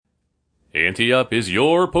Ante Up is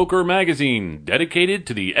your poker magazine dedicated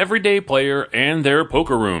to the everyday player and their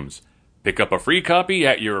poker rooms. Pick up a free copy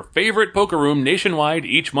at your favorite poker room nationwide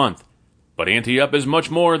each month. But Ante Up is much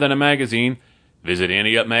more than a magazine. Visit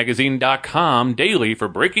anteupmagazine.com daily for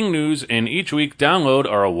breaking news, and each week download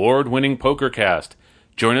our award-winning PokerCast.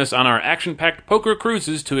 Join us on our action-packed poker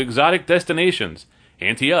cruises to exotic destinations.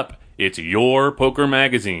 Ante Up, it's your poker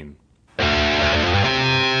magazine.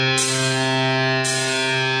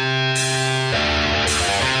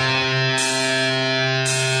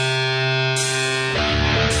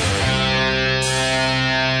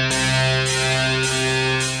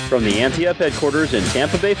 From the Ante Up headquarters in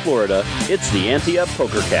Tampa Bay, Florida, it's the Ante Up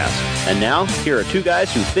PokerCast. And now, here are two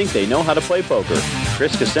guys who think they know how to play poker,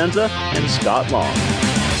 Chris Cosenza and Scott Long.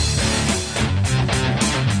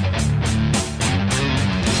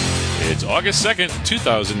 It's August 2nd,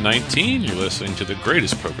 2019. You're listening to the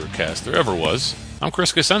greatest PokerCast there ever was. I'm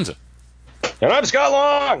Chris Cosenza. And I'm Scott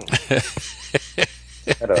Long.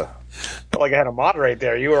 Felt like I had to moderate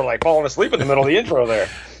there. You were like falling asleep in the middle of the intro there.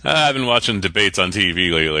 I've been watching debates on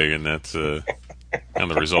TV lately, and that's kind of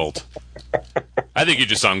the result. I think you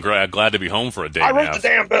just sound glad to be home for a day. I wrote the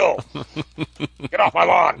damn bill. Get off my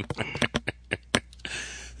lawn.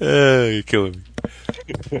 You're killing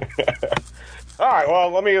me. All right, well,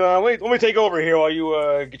 let me take over here while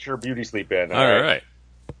you get your beauty sleep in. All right.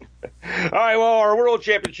 All right, well, our World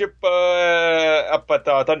Championship up at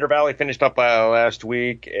Thunder Valley finished up last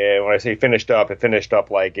week. And when I say finished up, it finished up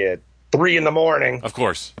like at 3 in the morning. Of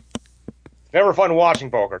course. Never fun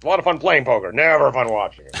watching poker. It's a lot of fun playing poker. Never fun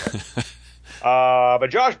watching it. But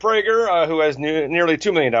Josh Prager, who has nearly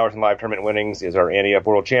 $2 million in live tournament winnings, is our Ante Up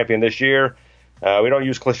World Champion this year. We don't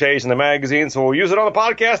use cliches in the magazine, so we'll use it on the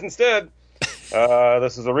podcast instead.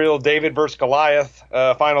 This is a real David versus Goliath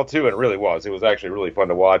final two, and it really was. It was actually really fun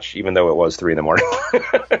to watch, even though it was 3 in the morning.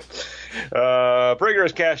 Prager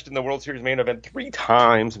has cashed in the World Series main event 3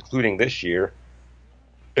 times, including this year.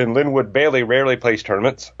 And Linwood Bailey rarely plays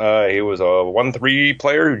tournaments. He was a 1-3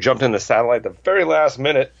 player who jumped in the satellite at the very last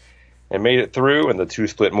minute and made it through, and the two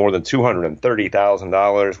split more than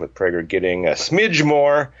 $230,000, with Prager getting a smidge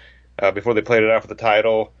more before they played it out for the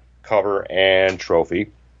title, cover, and trophy.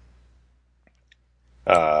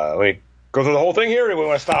 Let me go through the whole thing here, or do we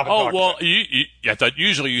want to stop and talk well, I thought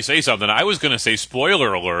usually you say something. I was going to say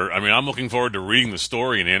spoiler alert. I mean, I'm looking forward to reading the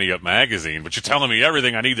story in Ante Up magazine, but you're telling me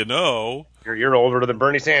everything I need to know. You're older than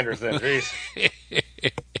Bernie Sanders then, Chris.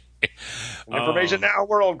 Information now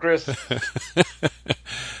world, Chris.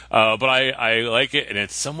 But I like it, and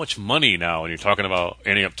it's so much money now, and you're talking about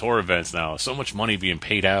Ante Up Tour events now. So much money being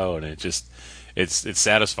paid out, and it's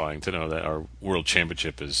satisfying to know that our World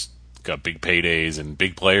Championship has got big paydays and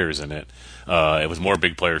big players in it. It was more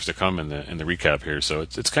big players to come in the recap here, so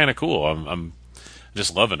it's kind of cool. I'm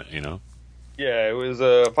just loving it, you know. Yeah, it was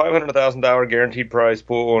a $500,000 guaranteed prize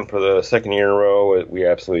pool, and for the second year in a row, we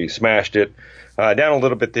absolutely smashed it. Down a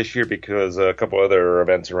little bit this year because a couple other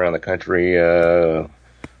events around the country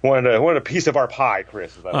wanted a piece of our pie,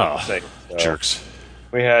 Chris, as I like to say. So jerks.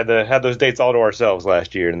 We had those dates all to ourselves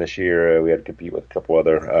last year, and this year we had to compete with a couple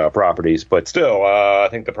other properties. But still, I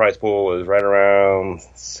think the prize pool was right around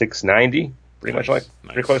 $690, pretty much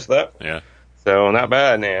pretty close to that. Yeah. So not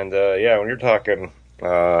bad. And when you're talking,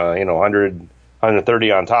 100,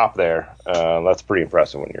 130 on top there, that's pretty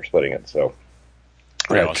impressive when you're splitting it. So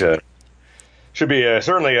that should be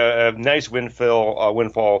certainly a nice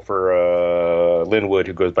windfall for Linwood,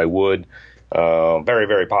 who goes by Wood. Very,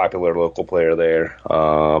 very popular local player there.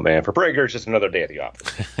 And for Prager, it's just another day at the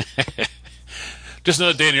office. Just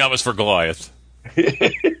another day in the office for Goliath.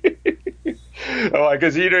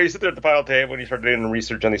 Because you sit there at the final table and you start doing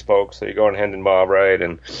research on these folks. So you go on Hand and Mob, right?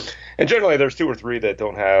 And generally there's 2 or 3 that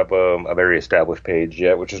don't have a very established page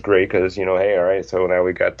yet, which is great because, hey, all right, so now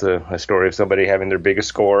we got a story of somebody having their biggest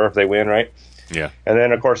score if they win, right? Yeah. And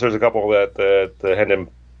then, of course, there's a couple that the Hand and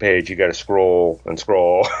page you got to scroll and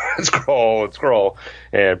scroll and scroll and scroll,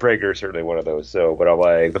 and Prager is certainly one of those. So, but I'm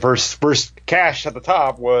like, the first cash at the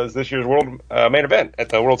top was this year's world main event at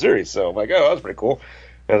the World Series. So I'm like, oh, that was pretty cool.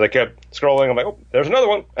 And as I kept scrolling, I'm like, oh, there's another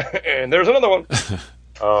one, and there's another one.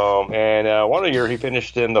 And one year he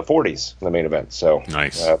finished in the 40s in the main event. So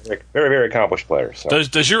nice, very, very accomplished player. So.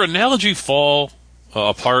 Does your analogy fall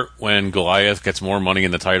apart when Goliath gets more money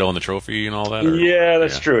in the title and the trophy and all that? Or? Yeah,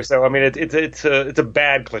 that's true. So I mean, it's a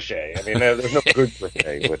bad cliche. I mean, there's no good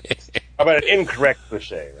cliche. But how about an incorrect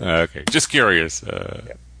cliche? Right? Okay, just curious.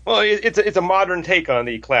 Yeah. Well, it's a modern take on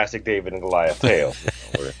the classic David and Goliath tale.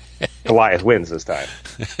 Where Goliath wins this time.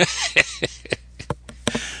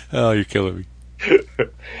 Oh, you're killing me.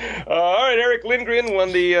 All right, Eric Lindgren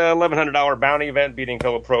won the $1,100 bounty event, beating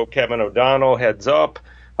fellow pro Kevin O'Donnell. Heads up.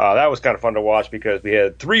 That was kind of fun to watch because we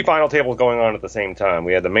had 3 final tables going on at the same time.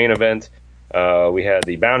 We had the main event, we had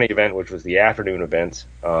the bounty event, which was the afternoon event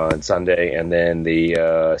on Sunday, and then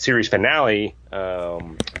the series finale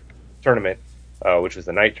tournament, which was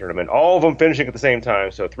the night tournament. All of them finishing at the same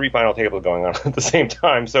time, so 3 final tables going on at the same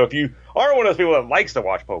time. So if you are one of those people that likes to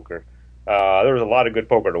watch poker, there was a lot of good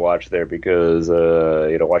poker to watch there because,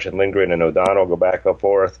 watching Lindgren and O'Donnell go back and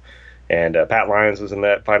forth. And Pat Lyons was in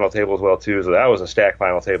that final table as well, too. So that was a stacked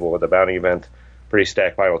final table with the bounty event, pretty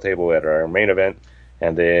stacked final table at our main event.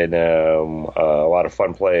 And then a lot of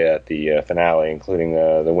fun play at the finale, including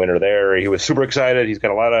the winner there. He was super excited. He's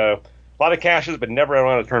got a lot of cashes, but never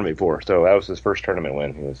run a tournament before. So that was his first tournament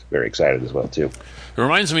win. He was very excited as well, too. It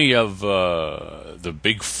reminds me of the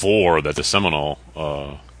Big Four that the Seminole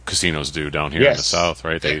casinos do down here in the South,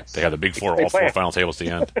 right? They have the Big Four, all 4 final tables at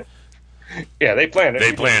the end. Yeah, they planned it.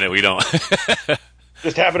 They planned it. We don't.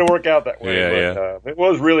 Just happened to work out that way. It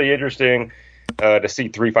was really interesting to see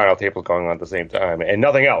 3 final tables going on at the same time, and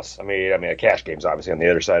nothing else. I mean, a cash game's obviously on the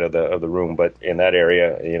other side of the room, but in that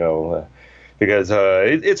area, because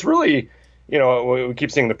it's really, we keep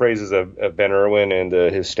singing the praises of Ben Irwin and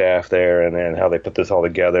his staff there, and how they put this all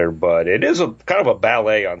together. But it is kind of a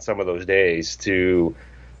ballet on some of those days to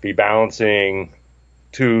be balancing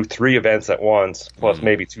 2-3 events at once, plus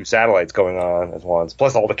maybe 2 satellites going on at once,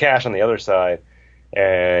 plus all the cash on the other side,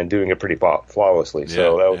 and doing it pretty flawlessly.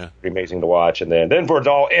 So that was pretty amazing to watch. And then for it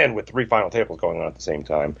to all end with 3 final tables going on at the same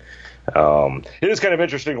time. It is kind of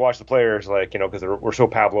interesting to watch the players, because we're so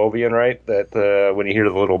Pavlovian, right? That when you hear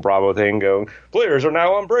the little Bravo thing go, players are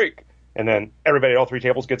now on break. And then everybody at all 3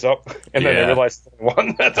 tables gets up, and then they realize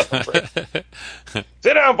one that's on break.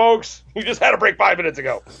 Sit down, folks. You just had a break 5 minutes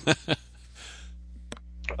ago.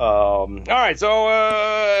 All right, so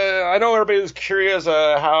I know everybody's curious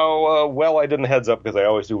how well I did in the heads up, because I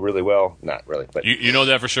always do really well. Not really, but you know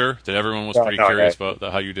that for sure. That everyone was pretty curious about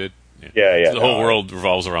how you did. Yeah. The whole world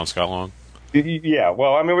revolves around Scott Long. Yeah,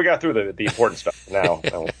 well, I mean, we got through the important stuff now.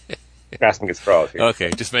 Asking gets crossed here.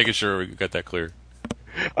 Okay, just making sure we got that clear.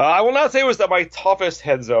 I will not say it was my toughest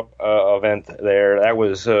heads up event there. That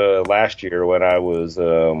was last year when I was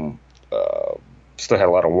still had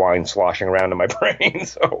a lot of wine sloshing around in my brain.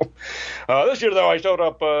 So this year, though, I showed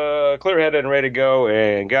up clear-headed and ready to go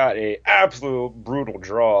and got a absolute brutal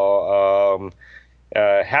draw.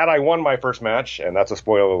 Had I won my first match, and that's a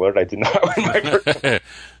spoiler alert, I did not win my first match,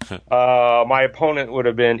 my opponent would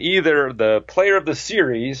have been either the player of the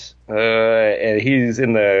series, and he's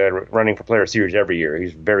in the running for player of series every year.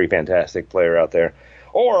 He's a very fantastic player out there.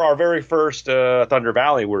 Or our very first Thunder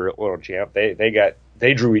Valley world champ.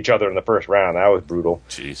 They drew each other in the first round. That was brutal.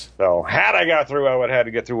 Jeez. So had I got through, I would have had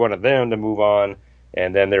to get through one of them to move on.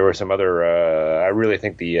 And then there were some other. I really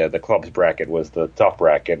think the clubs bracket was the tough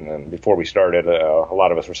bracket. And before we started, a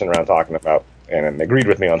lot of us were sitting around talking about and agreed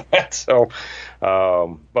with me on that. So,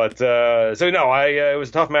 it was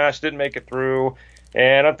a tough match. Didn't make it through.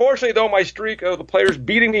 And unfortunately, though, my streak of the players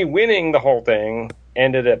beating me, winning the whole thing,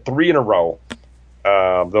 ended at 3 in a row.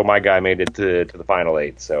 Though my guy made it to the final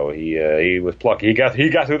 8, so he was plucky. He got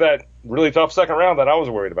through that really tough second round that I was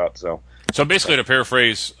worried about. So basically, to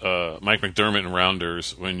paraphrase Mike McDermott and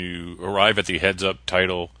Rounders, when you arrive at the Heads Up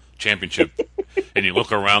title championship and you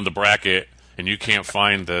look around the bracket and you can't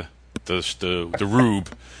find the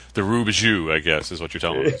rube is you, I guess, is what you're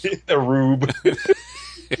telling us. The rube.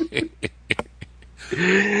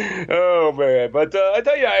 Oh man! But I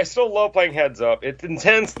tell you, I still love playing heads up. It's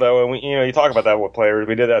intense though, and you talk about that with players.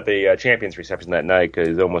 We did that at the champions reception that night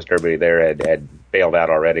because almost everybody there had bailed out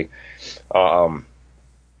already.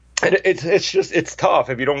 It's tough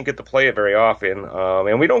if you don't get to play it very often,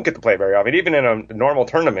 and we don't get to play it very often. Even in a normal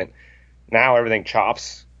tournament, now everything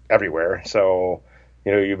chops everywhere. So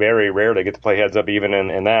you very rarely get to play heads up, even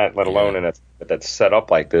in that, let alone in that's set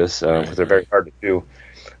up like this, because they're very hard to do.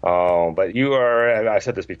 But you are, I've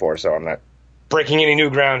said this before, so I'm not breaking any new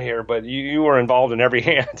ground here, but you are involved in every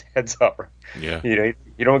hand heads up. Yeah. You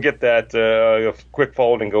don't get that quick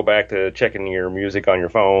fold and go back to checking your music on your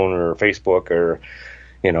phone or Facebook or,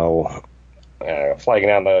 flagging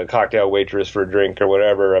down the cocktail waitress for a drink or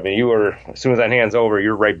whatever. I mean, as soon as that hand's over,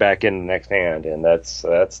 you're right back in the next hand, and that's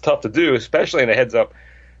tough to do, especially in a heads up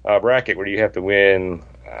bracket where you have to win,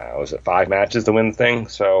 5 matches to win the thing?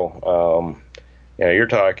 So, you're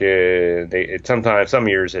talking. Sometimes, some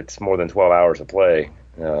years, it's more than 12 hours of play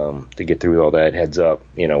to get through all that heads up.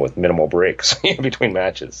 With minimal breaks between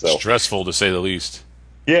matches. So stressful to say the least.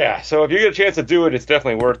 Yeah, so if you get a chance to do it, it's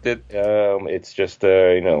definitely worth it. It's just,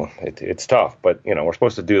 it's tough, but, we're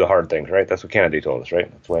supposed to do the hard things, right? That's what Kennedy told us,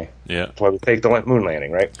 right? Yeah. That's why we faked the moon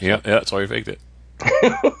landing, right? Yeah, that's why you faked it.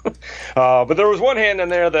 But there was one hand in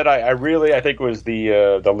there that I think was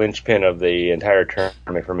the linchpin of the entire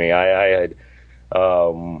tournament for me. I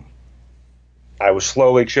was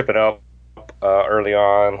slowly chipping up early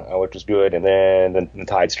on, which was good, and then the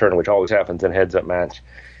tides turned, which always happens in a heads-up match.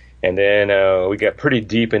 And then we got pretty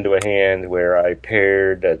deep into a hand where I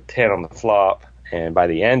paired a 10 on the flop, and by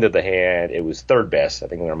the end of the hand, it was third best. I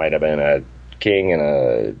think there might have been a king and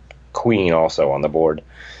a queen also on the board.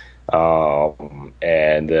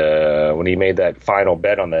 And when he made that final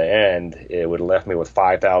bet on the end, it would have left me with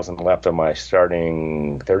 5,000 left of my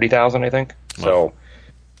starting 30,000, I think. Wow. So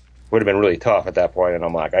would have been really tough at that point. And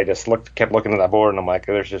I'm like, I just kept looking at that board, and I'm like,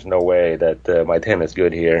 there's just no way that my 10 is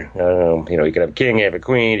good here. You could have a king, you have a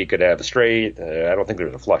queen, you could have a straight. I don't think there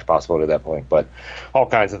was a flush possibility at that point, but all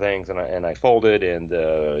kinds of things. And I folded, and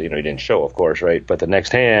he didn't show, of course, right? But the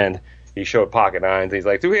next hand, he showed pocket nines. He's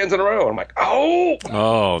like, 2 hands in a row. And I'm like, oh!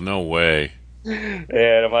 Oh, no way. And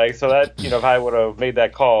I'm like, so that, if I would have made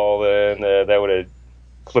that call, then that would have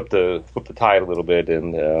flipped the tide a little bit.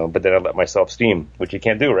 And but then I let myself steam, which you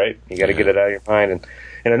can't do, right? You got to get it out of your mind. And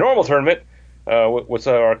in a normal tournament, what's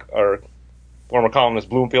our former columnist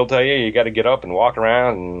Bloomfield tell you? You got to get up and walk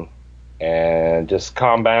around and just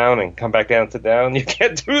calm down and come back down and sit down. You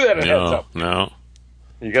can't do that in heads up. No.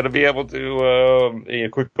 You got to be able to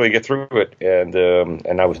quickly get through it,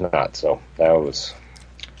 and I was not. So that was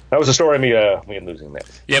the story of me losing that.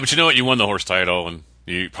 Yeah, but you know what? You won the horse title, and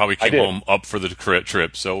you probably came home up for the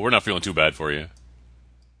trip, so we're not feeling too bad for you.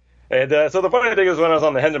 And so the funny thing is, when I was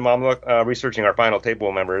on the Hendon Mom researching our final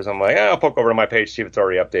table members, I'm like, I'll poke over to my page, see if it's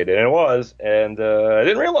already updated. And it was. And I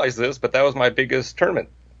didn't realize this, but that was my biggest tournament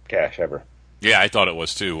cash ever. Yeah, I thought it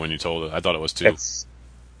was too when you told it. I thought it was too. It's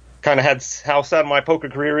kind of had how sad my poker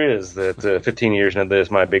career is, that 15 years into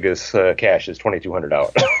this, my biggest cash is $2,200.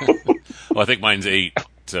 Well, I think mine's 8,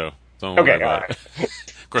 so don't worry about it.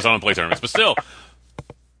 Of course, I don't play tournaments, but still.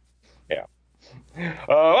 Yeah.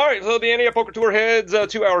 All right, so the Ante Up Poker Tour heads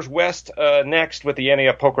 2 hours west next with the Ante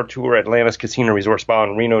Up Poker Tour at Atlantis Casino Resort Spa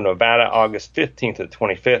in Reno, Nevada, August 15th to the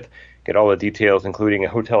 25th. Get all the details, including a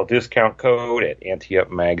hotel discount code at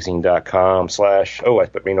anteupmagazine.com / I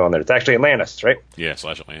put Reno on there. It's actually Atlantis, right? Yeah,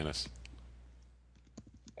 /Atlantis.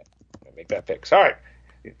 Make that fix. All right.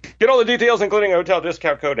 Get all the details, including a hotel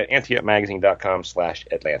discount code at anteupmagazine.com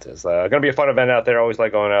 / Atlantis. Going to be a fun event out there. Always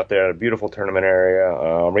like going out there. A beautiful tournament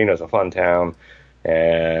area. Reno's a fun town.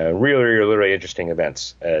 And really interesting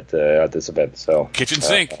events at this event. So Kitchen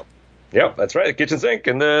sink. Yep, that's right. The kitchen sink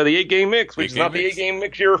and the 8-game mix, which is not the 8-game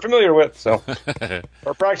mix you're familiar with. So,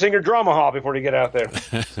 or practicing your drama hall before you get out there.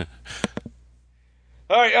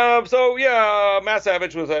 All right. Matt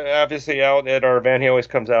Savage was obviously out at our event. He always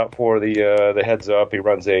comes out for the heads up. He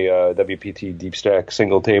runs a WPT deep stack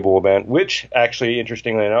single table event, which actually,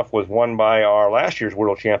 interestingly enough, was won by our last year's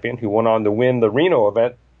world champion, who went on to win the Reno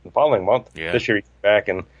event the following month. Yeah. This year he came back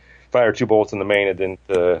and fired 2 bolts in the main and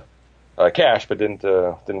didn't cash, but didn't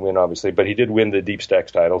win, obviously. But he did win the Deep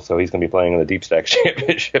Stacks title, so he's going to be playing in the Deep Stacks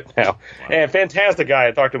Championship now. Wow. And fantastic guy.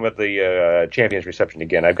 I talked to him at the Champions reception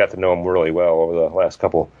again. I've got to know him really well over the last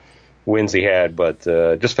couple wins he had, but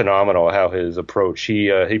just phenomenal how his approach.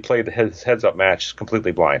 He played his heads-up match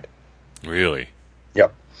completely blind. Really?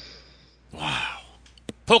 Yep. Wow.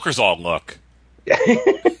 Poker's all luck.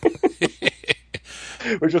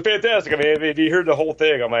 Which was fantastic. I mean, if you heard the whole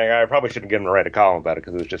thing, I'm like, I probably shouldn't give him to write a column about it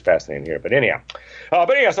because it was just fascinating here. But anyhow, so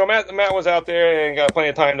Matt was out there and got plenty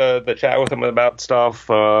of time to chat with him about stuff.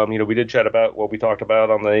 We did chat about what we talked about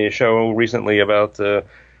on the show recently about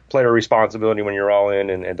player responsibility when you're all in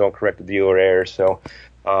and don't correct the dealer errors. So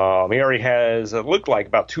he already has, it looked like,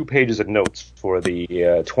 about 2 pages of notes for the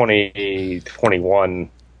 2021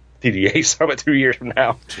 TDA Summit 2 years from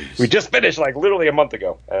now. Jeez. We just finished like literally a month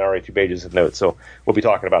ago and already 2 pages of notes, so we'll be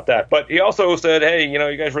talking about that. But he also said, hey, you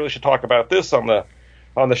guys really should talk about this on the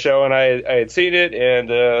show, and I had seen it,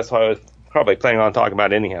 and so I was probably planning on talking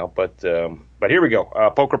about it anyhow. But here we go.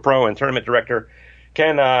 Poker Pro and tournament director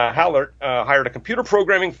Ken Hallert hired a computer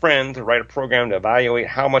programming friend to write a program to evaluate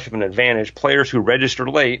how much of an advantage players who register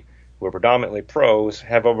late, who are predominantly pros,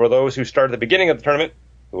 have over those who start at the beginning of the tournament,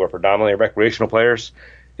 who are predominantly recreational players.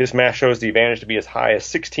 This math shows the advantage to be as high as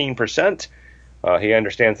 16%. He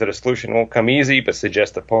understands that a solution won't come easy, but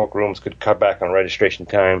suggests that poker rooms could cut back on registration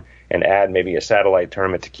time and add maybe a satellite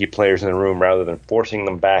tournament to keep players in the room rather than forcing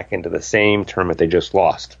them back into the same tournament they just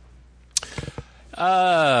lost.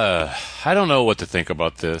 I don't know what to think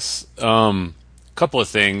about this. Couple of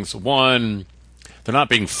things. One, they're not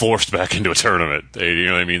being forced back into a tournament. You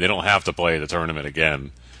know what I mean? They don't have to play the tournament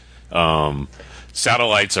again.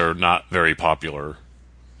 Satellites are not very popular.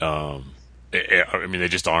 I mean, they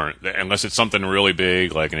just aren't, unless it's something really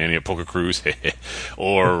big, like an Ante Up Poker Cruise,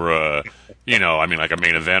 or I mean, like a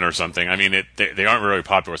main event or something. I mean, they aren't very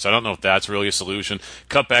popular, so I don't know if that's really a solution.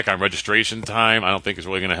 Cut back on registration time, I don't think is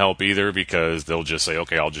really going to help either, because they'll just say,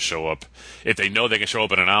 okay, I'll just show up. If they know they can show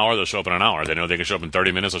up in an hour, they'll show up in an hour. If they know they can show up in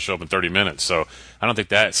 30 minutes, they'll show up in 30 minutes. So I don't think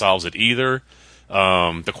that solves it either.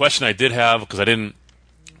 The question I did have, because I didn't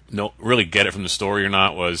really get it from the story or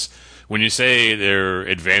not, was when you say their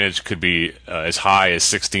advantage could be as high as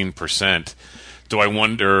 16%, do I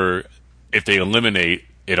wonder if they eliminate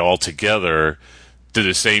it altogether, do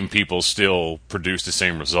the same people still produce the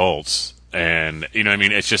same results? And you know what I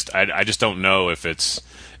mean, it's just I just don't know if it's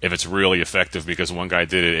really effective, because one guy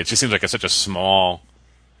did it. It just seems like it's such a small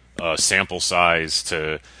sample size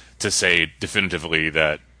to say definitively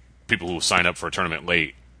that people who sign up for a tournament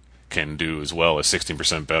late can do as well as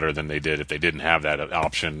 16% better than they did if they didn't have that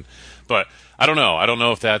option. But I don't know. I don't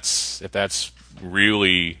know if that's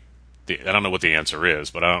really. I don't know what the answer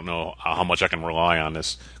is, but I don't know how much I can rely on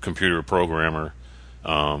this computer programmer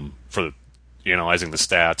for analyzing the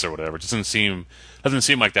stats or whatever. It doesn't seem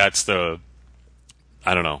like that's the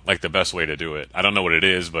best way to do it. I don't know what it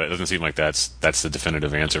is, but it doesn't seem like that's the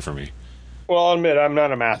definitive answer for me. Well, I'll admit I'm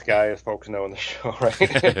not a math guy, as folks know in the show,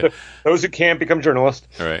 right? Those who can't become journalists.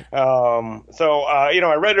 All right.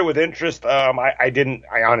 I read it with interest. I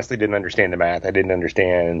honestly didn't understand the math. I didn't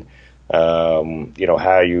understand, how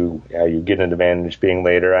you get an advantage being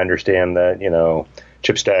later. I understand that,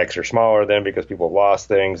 chip stacks are smaller then because people have lost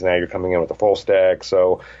things. Now you're coming in with a full stack.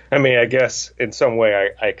 So, I mean, I guess in some way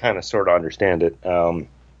I kind of sort of understand it.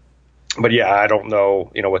 But yeah, I don't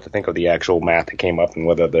know, what to think of the actual math that came up and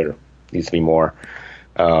whether there needs to be more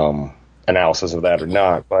analysis of that or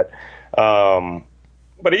not. But again,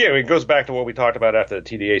 it goes back to what we talked about after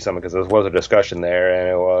the TDA summit, because there was a discussion there, and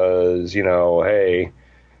it was, hey,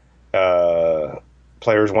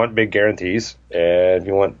 players want big guarantees, and if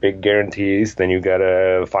you want big guarantees, then you got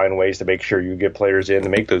to find ways to make sure you get players in to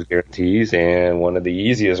make those guarantees. And one of the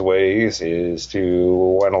easiest ways is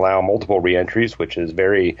to allow multiple reentries, which is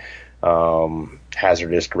very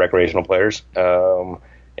hazardous to recreational players.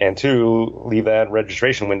 And two, leave that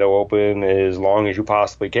registration window open as long as you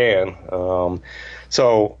possibly can.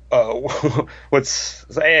 So I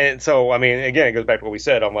mean, again, it goes back to what we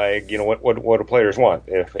said. I'm like, what do players want?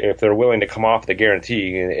 If they're willing to come off the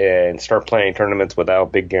guarantee and start playing tournaments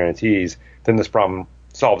without big guarantees, then this problem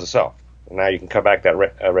solves itself. And now you can cut back that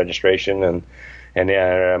registration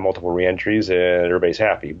and multiple reentries, and everybody's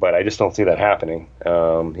happy. But I just don't see that happening.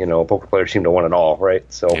 Poker players seem to want it all,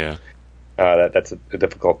 right? So. Yeah. That's a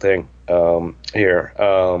difficult thing here.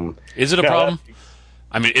 Is it a problem?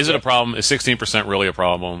 Is it a problem? Is 16% really a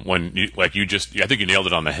problem? When I think you nailed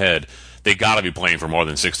it on the head. They got to be playing for more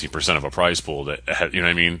than 16% of a prize pool. You know what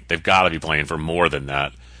I mean? They've got to be playing for more than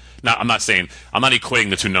that. Now, I'm not equating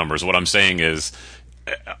the two numbers. What I'm saying is,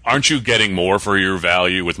 aren't you getting more for your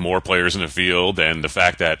value with more players in the field, and the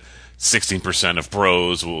fact that 16% of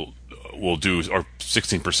pros will do, or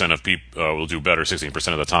 16% of people will do better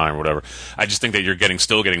 16% of the time or whatever. I just think that you're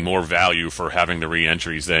still getting more value for having the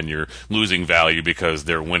re-entries than you're losing value because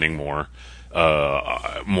they're winning more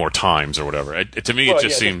times or whatever. To me, it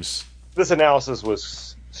just seems... This analysis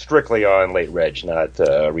was strictly on late reg, not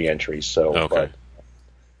re-entries. So, okay.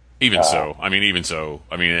 Even so,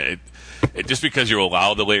 just because you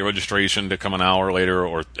allow the late registration to come an hour later,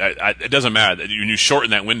 or it doesn't matter. When you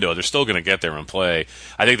shorten that window, they're still going to get there and play.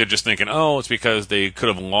 I think they're just thinking, it's because they could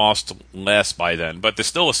have lost less by then, but there's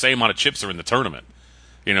still the same amount of chips are in the tournament.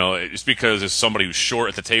 It's because there's somebody who's short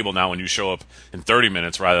at the table now when you show up in 30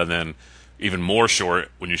 minutes rather than even more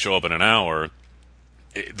short when you show up in an hour.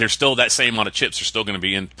 There's still that same amount of chips are still going to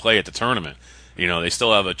be in play at the tournament. They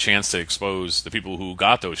still have a chance to expose the people who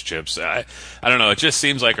got those chips. I don't know. It just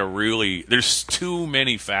seems like there's too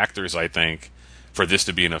many factors, I think, for this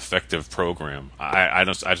to be an effective program. I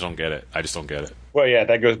just don't get it. I just don't get it. Well, yeah,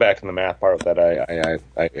 that goes back to the math part that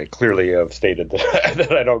I clearly have stated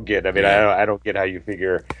that I don't get. I don't get how you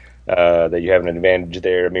figure that you have an advantage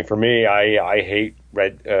there. For me, I hate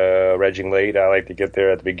regging late. I like to get there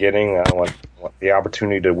at the beginning. I want the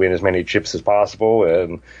opportunity to win as many chips as possible,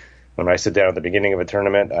 and when I sit down at the beginning of a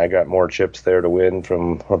tournament, I got more chips there to win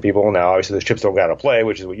from people. Now, obviously, those chips don't got to play,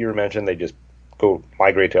 which is what you mentioned. They just go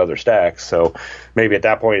migrate to other stacks. So maybe at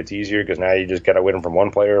that point it's easier because now you just got to win them from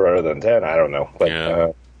one player rather than 10. I don't know.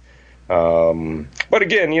 But But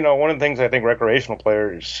again, one of the things I think recreational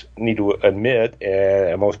players need to admit,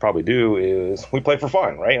 and most probably do, is we play for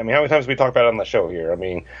fun, right? I mean, how many times we talk about it on the show here? I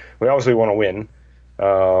mean, we obviously want to win.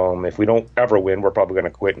 If we don't ever win, we're probably going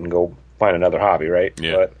to quit and go find another hobby, right?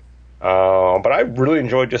 Yeah. But I really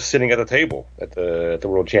enjoyed just sitting at the table at the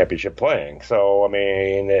World Championship playing. So I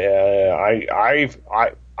mean,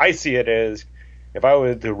 I see it as if I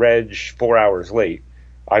was to reg 4 hours late,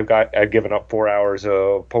 I've given up 4 hours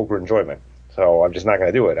of poker enjoyment. So I'm just not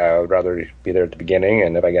going to do it. I would rather be there at the beginning,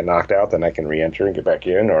 and if I get knocked out, then I can re-enter and get back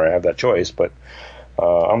in, or I have that choice. But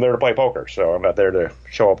I'm there to play poker, so I'm not there to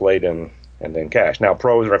show up late and then cash. Now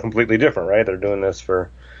pros are completely different, right? They're doing this for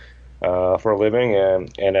a living,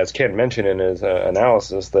 and as Ken mentioned in his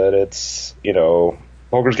analysis, that it's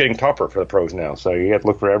poker's getting tougher for the pros now. So you have to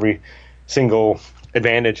look for every single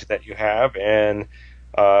advantage that you have, and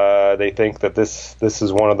they think that this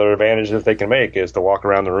is one of the advantages they can make, is to walk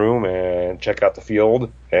around the room and check out the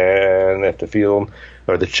field, and if the field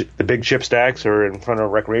or the big chip stacks are in front of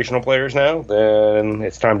recreational players now, then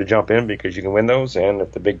it's time to jump in because you can win those, and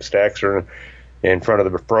if the big stacks are in front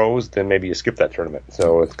of the pros, then maybe you skip that tournament.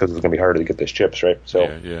 So it's because it's going to be harder to get those chips, right?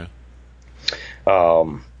 So yeah.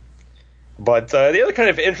 But the other kind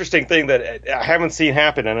of interesting thing that I haven't seen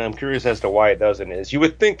happen, and I'm curious as to why it doesn't, is you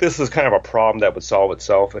would think this is kind of a problem that would solve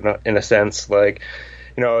itself in a sense. Like,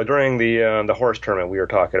 during the horse tournament, we were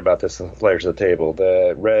talking about this in the Players at the Table.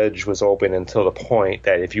 The reg was open until the point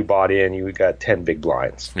that if you bought in, you got 10 big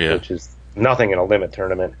blinds, which is nothing in a limit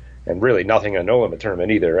tournament, and really nothing in a no limit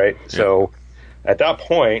tournament either, right? Yeah. So at that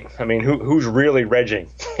point, I mean, who's really regging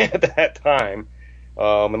at that time?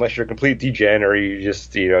 Unless you're a complete degen, or you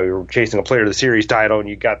just, you're chasing a player of the series title and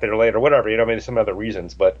you got there late or whatever, maybe some other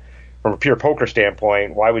reasons. But from a pure poker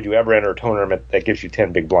standpoint, why would you ever enter a tournament that gives you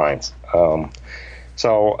 10 big blinds? If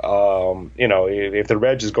the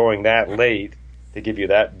reg is going that late to give you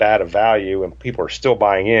that bad of value and people are still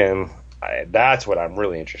buying in, that's what I'm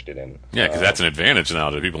really interested in. Yeah, because that's an advantage now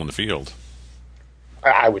to people in the field.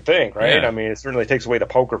 I would think, right? Yeah. I mean, it certainly takes away the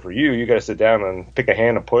poker for you. You got to sit down and pick a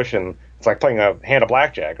hand and push, and it's like playing a hand of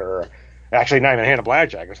blackjack, or actually not even a hand of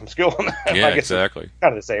blackjack. There's some skill in that. Yeah, I guess exactly. It's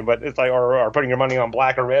kind of the same, but it's like or putting your money on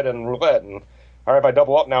black or red and roulette. And all right, if I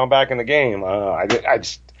double up now, I'm back in the game. I'm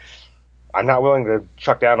not willing to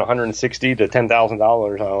chuck down $160,000 to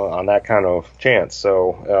 $10,000 on that kind of chance.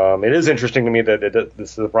 So it is interesting to me that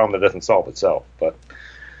this is a problem that doesn't solve itself, but.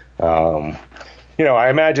 I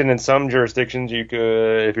imagine in some jurisdictions you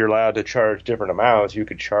could, if you're allowed to charge different amounts, you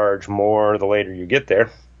could charge more the later you get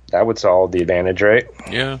there. That would solve the advantage, right?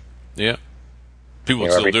 Yeah. People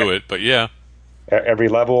would still do it, but yeah. Every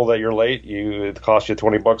level that you're late, it costs you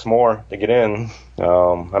 $20 more to get in.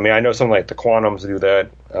 I know something like the Quantums do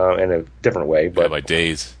that in a different way, but by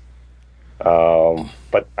days.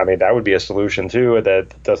 But I mean, that would be a solution too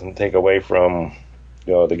that doesn't take away from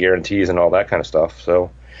the guarantees and all that kind of stuff.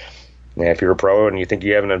 So. And if you're a pro and you think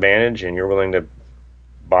you have an advantage and you're willing to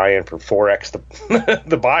buy in for 4x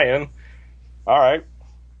the buy-in, all right.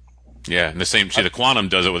 Yeah, and the Quantum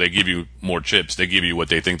does it where they give you more chips. They give you what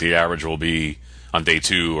they think the average will be on day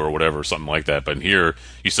 2 or whatever, something like that. But here,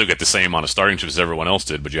 you still get the same amount of starting chips as everyone else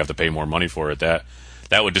did, but you have to pay more money for it. That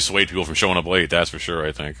would dissuade people from showing up late, that's for sure,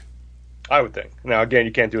 I think. I would think. Now, again,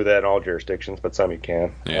 you can't do that in all jurisdictions, but some you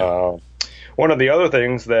can. Yeah. One of the other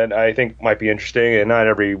things that I think might be interesting, and not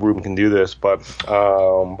every room can do this, but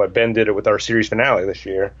Ben did it with our series finale this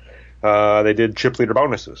year. They did chip leader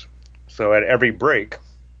bonuses. So at every break,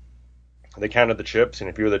 they counted the chips, and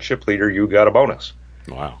if you were the chip leader, you got a bonus.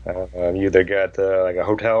 Wow. You either got like a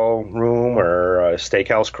hotel room or a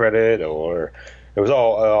steakhouse credit, or it was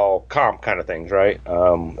all comp kind of things, right?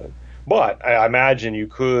 But I imagine you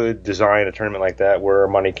could design a tournament like that where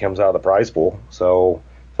money comes out of the prize pool. So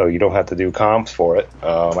you don't have to do comps for it.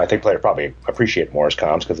 I think players probably appreciate more as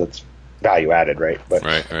comps because it's value added, right? But,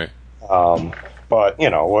 right. But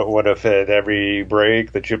what if at every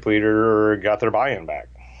break the chip leader got their buy-in back?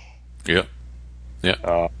 Yeah.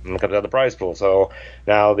 And comes out of the prize pool. So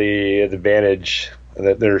now the advantage,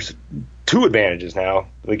 there's 2 advantages now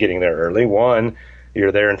with getting there early. One,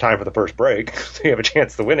 you're there in time for the first break, so you have a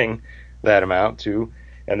chance to winning that amount too.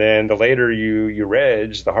 And then the later you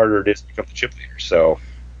reg, the harder it is to become the chip leader. So.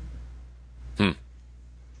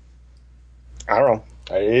 I don't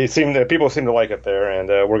know. People seem to like it there, and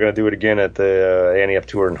we're going to do it again at the Ante Up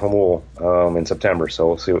tour in Hamul in September. So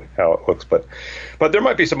we'll see how it looks. But there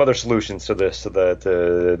might be some other solutions to this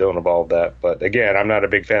that don't involve that. But again, I'm not a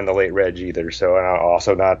big fan of the late reg either. So and I'm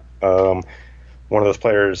also not one of those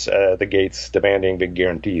players at the gates demanding big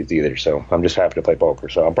guarantees either. So I'm just happy to play poker.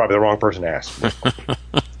 So I'm probably the wrong person to ask.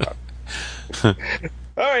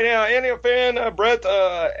 All right, now, Ante Up fan, Brett,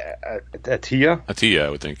 Atia? Atia, I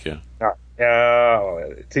would think, yeah.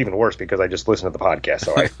 It's even worse because I just listened to the podcast,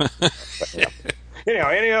 so Anyhow,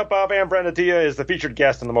 Ante Up fan Brett Atia is the featured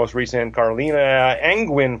guest in the most recent Carolina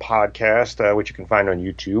Angwin podcast, which you can find on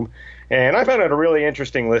YouTube. And I found it a really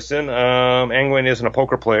interesting listen. Angwin isn't a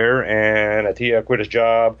poker player, and Atia quit his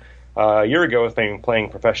job a year ago, has been playing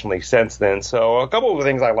professionally since then. So a couple of the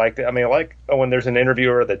things I liked. I mean, I like when there's an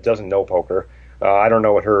interviewer that doesn't know poker. I don't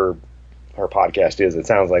know what her podcast is. It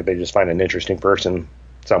sounds like they just find an interesting person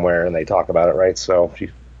somewhere and they talk about it, right? So she's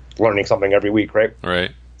learning something every week, right? Right.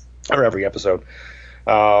 Or every episode.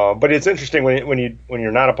 But it's interesting when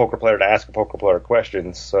you're not a poker player to ask a poker player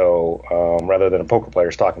questions. So rather than a poker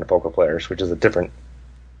players talking to poker players, which is a different,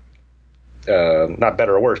 not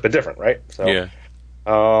better or worse, but different, right? So, yeah.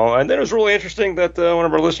 And then it was really interesting that one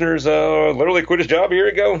of our listeners literally quit his job a year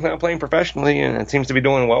ago, now playing professionally, and it seems to be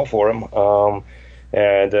doing well for him. So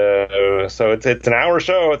it's an hour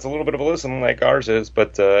show. It's a little bit of a listen like ours is,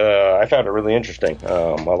 but I found it really interesting.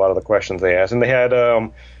 A lot of the questions they asked, and they had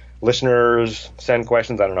listeners send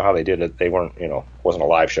questions. I don't know how they did it. They weren't, wasn't a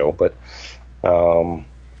live show, but kind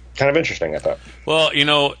of interesting, I thought. Well,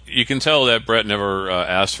 you can tell that Brett never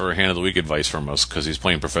asked for hand of the week advice from us because he's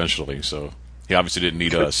playing professionally, so he obviously didn't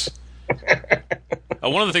need us.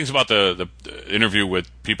 One of the things about the interview with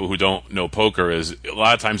people who don't know poker is a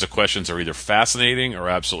lot of times the questions are either fascinating or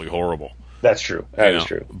absolutely horrible. That's true. That is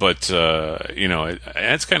true. But,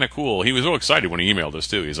 it's kind of cool. He was real excited when he emailed us,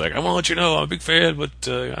 too. He's like, I want to let you know I'm a big fan, but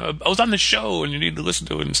I was on the show, and you need to listen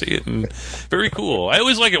to it and see it. And very cool. I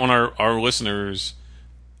always like it when our listeners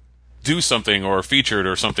do something or are featured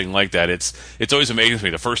or something like that. It's always amazing to me.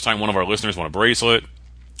 The first time one of our listeners won a bracelet,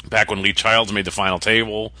 back when Lee Childs made the final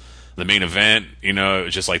table, the main event, it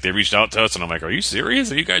was just like they reached out to us, and I'm like, are you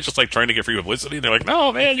serious? Are you guys just like trying to get free publicity? And they're like,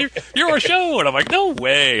 no, man, you're our show. And I'm like, no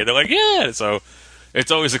way. And they're like, yeah. So it's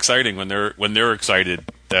always exciting when they're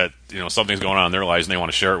excited that something's going on in their lives and they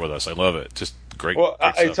want to share it with us. I love it. Just great. Well,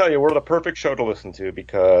 I tell you, we're the perfect show to listen to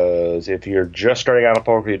because if you're just starting out in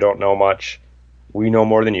poker, you don't know much. We know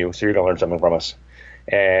more than you, so you're going to learn something from us.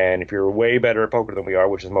 And if you're way better at poker than we are,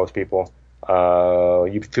 which is most people,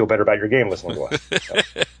 you feel better about your game listening to us. So.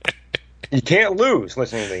 You can't lose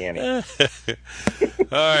listening to the Ante. All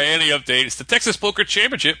right, Ante update. It's the Texas Poker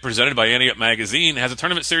Championship, presented by Ante Up Magazine, has a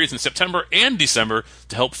tournament series in September and December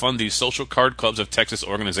to help fund the Social Card Clubs of Texas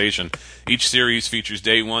organization. Each series features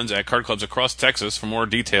day ones at card clubs across Texas. For more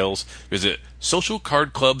details, visit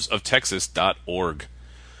socialcardclubsoftexas.org.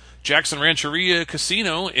 Jackson Rancheria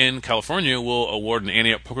Casino in California will award an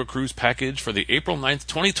Ante Up Poker Cruise package for the April 9th,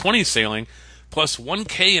 2020 sailing, plus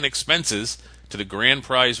 $1,000 in expenses to the grand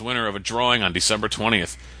prize winner of a drawing on December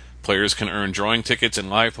 20th. Players can earn drawing tickets and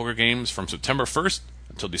live poker games from September 1st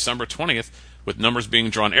until December 20th, with numbers being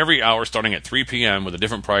drawn every hour starting at 3 p.m. with a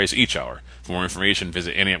different prize each hour. For more information,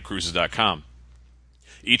 visit anteupcruises.com.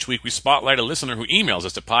 Each week we spotlight a listener who emails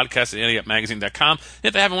us to podcast@anteupmagazine.com.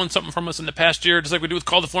 If they haven't won something from us in the past year, just like we do with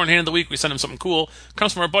Call the Floor and Hand of the Week, we send them something cool. It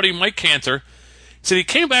comes from our buddy Mike Cantor. He said he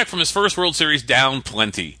came back from his first World Series down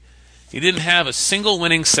plenty. He didn't have a single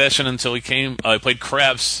winning session until he played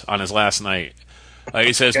craps on his last night.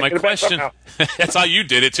 He says, my question, that's how you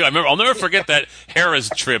did it too. I'll never forget that Harrah's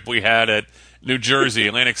trip we had at New Jersey,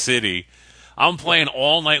 Atlantic City. I'm playing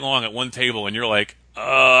all night long at one table, and you're like,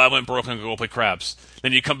 I went broke, I'm going to go play craps.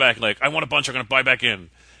 Then you come back like, I won a bunch, I'm going to buy back in.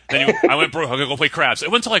 Then I went broke, I'm going to go play craps.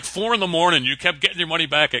 It went to like 4 a.m. You kept getting your money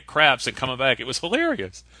back at craps and coming back. It was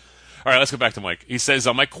hilarious. All right, let's go back to Mike. He says,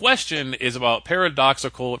 my question is about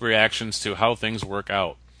paradoxical reactions to how things work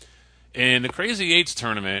out. In the Crazy Eights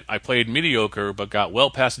tournament, I played mediocre but got well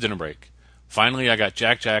past dinner break. Finally, I got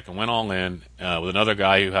Jack and went all in with another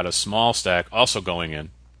guy who had a small stack also going in.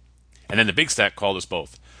 And then the big stack called us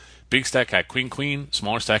both. Big stack had Queen,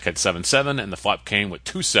 smaller stack had 7-7, and the flop came with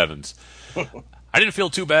 2 7s. I didn't feel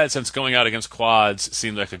too bad since going out against quads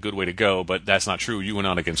seemed like a good way to go, but that's not true. You went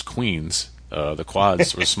out against queens. The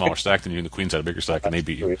quads were a smaller stack than you, and the queens had a bigger stack, and they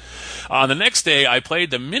beat you. The next day, I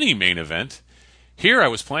played the mini-main event. Here I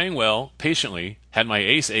was playing well, patiently, had my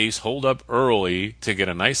ace hold up early to get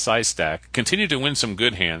a nice size stack, continued to win some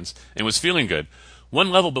good hands, and was feeling good.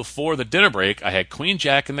 One level before the dinner break, I had Queen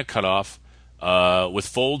Jack in the cutoff with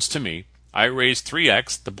folds to me. I raised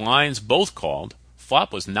 3x, the blinds both called.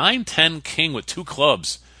 Flop was 9-10 king with 2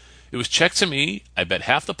 clubs. It was check to me, I bet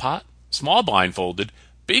half the pot, small blind folded,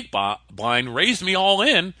 big blind raised me all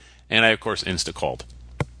in, and I, of course, insta-called.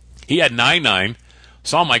 He had 9-9,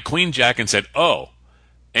 saw my Queen Jack and said, oh.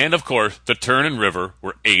 And, of course, the turn and river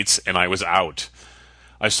were 8s, and I was out.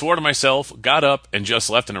 I swore to myself, got up, and just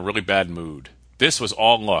left in a really bad mood. This was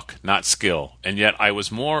all luck, not skill, and yet I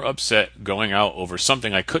was more upset going out over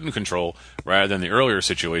something I couldn't control rather than the earlier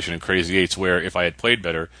situation in Crazy Eights where, if I had played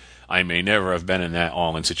better, I may never have been in that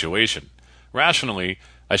all-in situation. Rationally,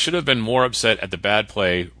 I should have been more upset at the bad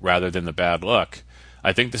play rather than the bad luck.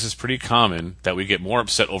 I think this is pretty common that we get more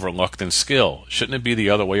upset over luck than skill. Shouldn't it be the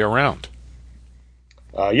other way around?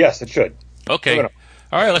 Yes, it should. Okay. All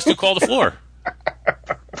right, let's do Call the Floor.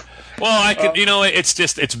 Well, I could,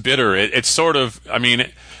 it's bitter. It's sort of, I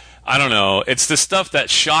don't know. It's the stuff that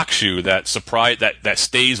shocks you, that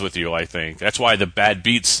stays with you, I think. That's why the bad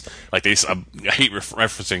beats, I hate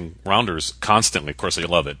referencing Rounders constantly. Of course, I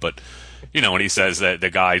love it. But, when he says that the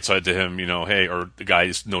guy said to him, hey, or the guy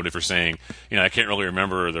is noted for saying, I can't really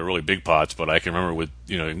remember the really big pots, but I can remember with,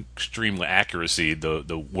 extreme accuracy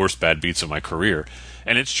the worst bad beats of my career.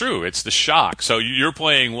 And it's true. It's the shock. So you're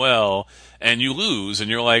playing well, and you lose, and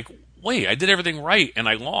you're like, wait, I did everything right and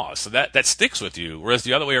I lost. So that sticks with you. Whereas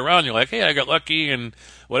the other way around, you're like, hey, I got lucky and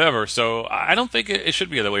whatever. So I don't think it should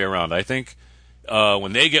be the other way around. I think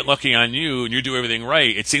when they get lucky on you and you do everything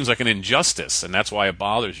right, it seems like an injustice, and that's why it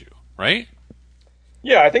bothers you, right?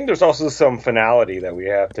 Yeah, I think there's also some finality that we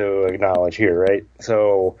have to acknowledge here, right?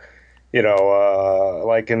 So,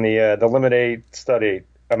 like in the Limit 8 Stud 8,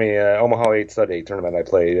 Omaha 8 Stud 8 tournament I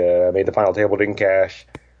played, I made the final table, didn't cash.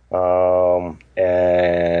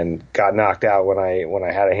 And got knocked out when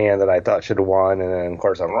I had a hand that I thought should have won, and then of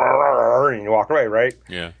course and you walk away, right?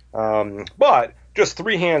 Yeah. But just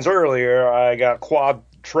 3 hands earlier, I got quad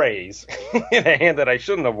trays in a hand that I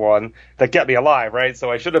shouldn't have won that kept me alive, right?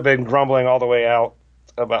 So I should have been grumbling all the way out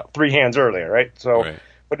about 3 hands earlier, right? So, right.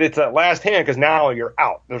 But it's that last hand because now you're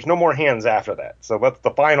out. There's no more hands after that. So that's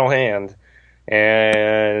the final hand.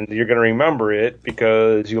 And you're going to remember it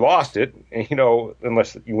because you lost it,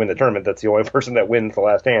 unless you win the tournament. That's the only person that wins the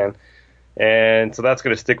last hand. And so that's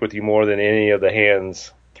going to stick with you more than any of the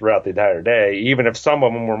hands throughout the entire day, even if some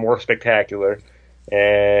of them were more spectacular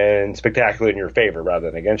and spectacular in your favor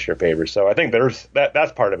rather than against your favor. So I think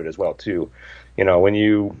that's part of it as well, too. When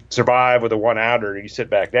you survive with a one-outer, you sit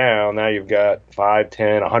back down, now you've got 5,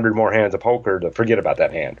 10, 100 more hands of poker to forget about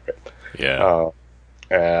that hand. Yeah.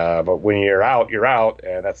 But when you're out,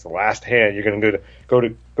 and that's the last hand. You're going to go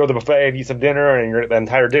to the buffet and eat some dinner, and the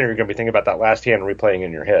entire dinner you're going to be thinking about that last hand replaying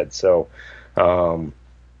in your head. So,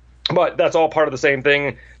 but that's all part of the same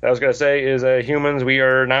thing that I was going to say is humans, we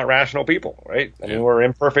are not rational people, right? I mean, we're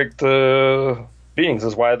imperfect beings.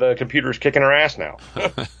 That's why the computer's kicking our ass now.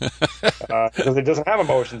 Because it doesn't have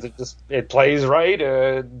emotions. It plays right.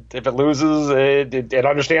 If it loses, it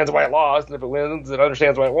understands why it lost. And if it wins, it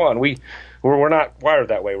understands why it won. We're not wired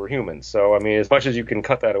that way. We're humans. So, as much as you can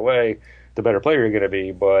cut that away, the better player you're going to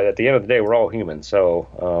be. But at the end of the day, we're all humans. So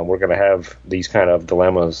we're going to have these kind of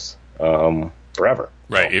dilemmas forever.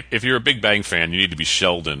 Right. So. If you're a Big Bang fan, you need to be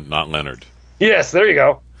Sheldon, not Leonard. Yes, there you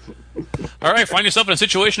go. All right, find yourself in a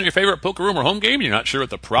situation in your favorite poker room or home game. You're not sure what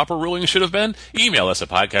the proper ruling should have been? Email us at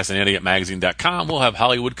podcast@anteupmagazine.com. We'll have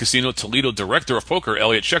Hollywood Casino Toledo Director of Poker,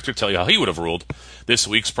 Elliot Schechter, tell you how he would have ruled. This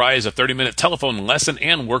week's prize, a 30-minute telephone lesson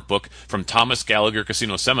and workbook from Thomas Gallagher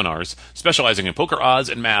Casino Seminars, specializing in poker odds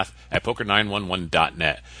and math at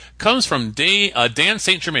poker911.net. Comes from Dan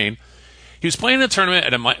St. Germain. He was playing a tournament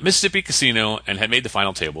at a Mississippi casino and had made the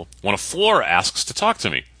final table when a floor asks to talk to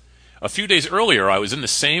me. A few days earlier, I was in the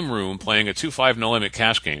same room playing a 2-5 no-limit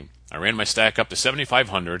cash game. I ran my stack up to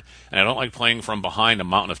 7,500, and I don't like playing from behind a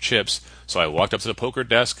mountain of chips, so I walked up to the poker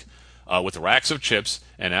desk with racks of chips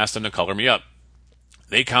and asked them to color me up.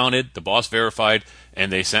 They counted, the boss verified,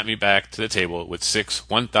 and they sent me back to the table with 6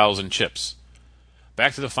 1,000 chips.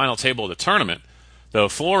 Back to the final table of the tournament, the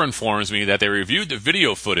floor informs me that they reviewed the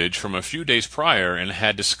video footage from a few days prior and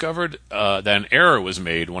had discovered that an error was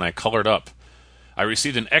made when I colored up. I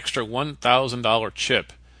received an extra $1,000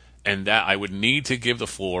 chip, and that I would need to give the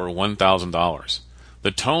floor $1,000.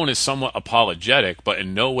 The tone is somewhat apologetic, but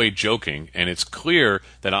in no way joking, and it's clear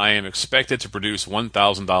that I am expected to produce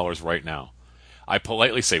 $1,000 right now. I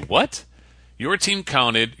politely say, "What? Your team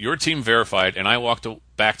counted, your team verified, and I walked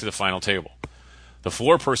back to the final table." The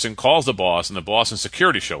floor person calls the boss, and the boss and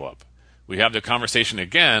security show up. We have the conversation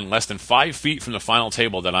again, less than 5 feet from the final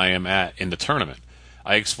table that I am at in the tournament.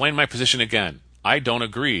 I explain my position again. I don't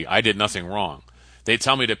agree. I did nothing wrong. They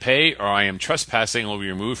tell me to pay or I am trespassing and will be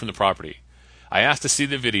removed from the property. I ask to see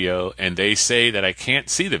the video, and they say that I can't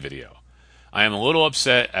see the video. I am a little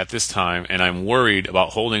upset at this time, and I'm worried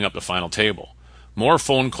about holding up the final table. More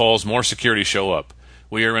phone calls, more security show up.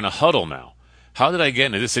 We are in a huddle now. How did I get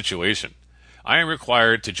into this situation? I am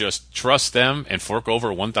required to just trust them and fork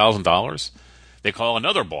over $1,000? They call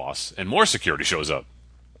another boss, and more security shows up.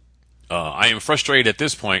 I am frustrated at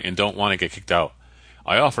this point and don't want to get kicked out.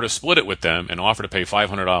 I offer to split it with them and offer to pay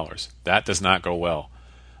 $500. That does not go well.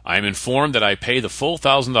 I am informed that I pay the full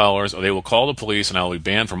 $1,000 or they will call the police and I will be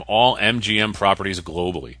banned from all MGM properties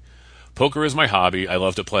globally. Poker is my hobby. I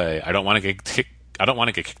love to play. I don't want to get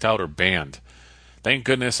kicked out or banned. Thank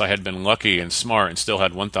goodness I had been lucky and smart and still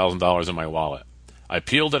had $1,000 in my wallet. I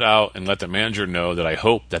peeled it out and let the manager know that I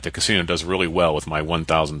hope that the casino does really well with my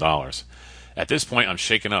 $1,000. At this point, I'm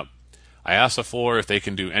shaken up. I asked the floor if they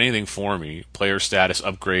can do anything for me, player status,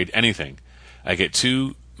 upgrade, anything. I get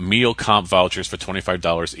 2 meal comp vouchers for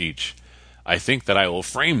 $25 each. I think that I will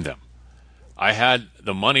frame them. I had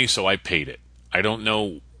the money, so I paid it. I don't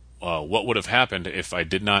know what would have happened if I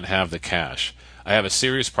did not have the cash. I have a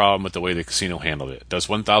serious problem with the way the casino handled it. Does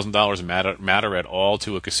 $1,000 matter at all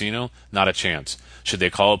to a casino? Not a chance. Should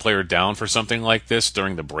they call a player down for something like this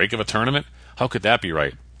during the break of a tournament? How could that be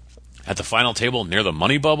right? At the final table near the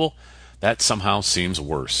money bubble? That somehow seems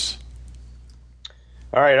worse.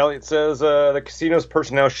 All right, Elliot says the casino's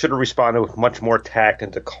personnel should have responded with much more tact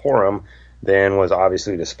and decorum than was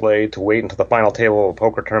obviously displayed. To wait until the final table of a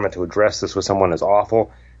poker tournament to address this with someone is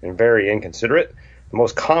awful and very inconsiderate. The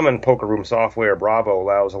most common poker room software, Bravo,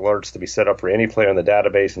 allows alerts to be set up for any player in the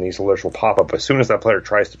database, and these alerts will pop up as soon as that player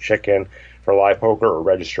tries to check in for live poker or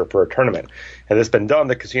register for a tournament. Had this been done,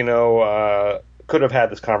 the casino could have had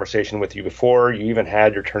this conversation with you before you even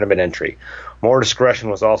had your tournament entry. More discretion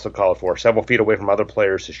was also called for. Several feet away from other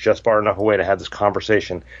players is just far enough away to have this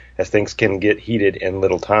conversation, as things can get heated in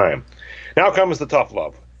little time. Now comes the tough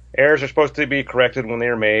love. Errors are supposed to be corrected when they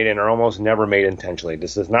are made and are almost never made intentionally.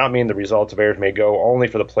 This does not mean the results of errors may go only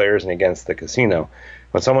for the players and against the casino.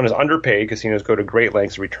 When someone is underpaid, casinos go to great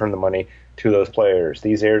lengths to return the money to those players.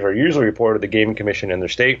 These errors are usually reported to the Gaming Commission in their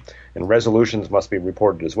state, and resolutions must be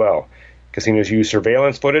reported as well. Casinos use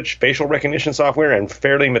surveillance footage, facial recognition software, and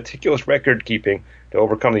fairly meticulous record keeping to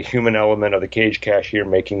overcome the human element of the cage cashier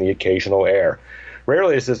making the occasional error.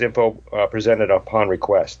 Rarely is this info presented upon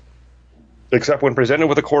request. Except when presented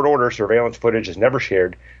with a court order, surveillance footage is never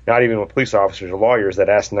shared, not even with police officers or lawyers that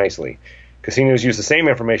ask nicely. Casinos use the same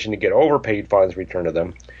information to get overpaid funds returned to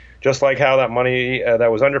them. Just like how that money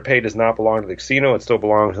that was underpaid does not belong to the casino, it still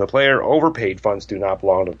belongs to the player. Overpaid funds do not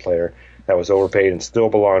belong to the player that was overpaid and still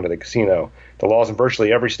belong to the casino. The laws in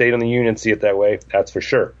virtually every state in the union see it that way, that's for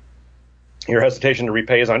sure. Your hesitation to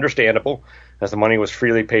repay is understandable, as the money was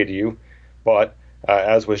freely paid to you, but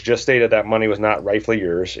as was just stated, that money was not rightfully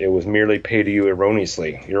yours. It was merely paid to you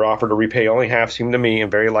erroneously. Your offer to repay only half seemed to me,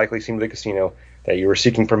 and very likely seemed to the casino, that you were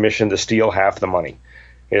seeking permission to steal half the money.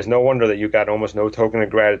 It is no wonder that you got almost no token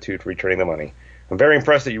of gratitude for returning the money. I'm very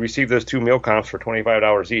impressed that you received those 2 meal comps for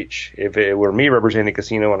 $25 each. If it were me representing the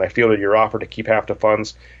casino and I fielded your offer to keep half the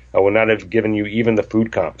funds, I would not have given you even the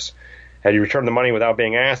food comps. Had you returned the money without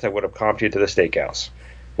being asked, I would have comped you to the steakhouse.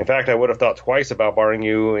 In fact, I would have thought twice about barring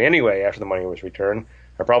you anyway after the money was returned.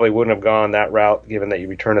 I probably wouldn't have gone that route, given that you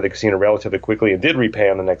returned to the casino relatively quickly and did repay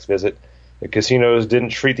on the next visit. The casinos didn't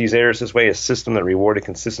treat these errors this way. A system that rewarded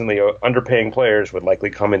consistently underpaying players would likely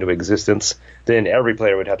come into existence. Then every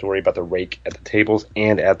player would have to worry about the rake at the tables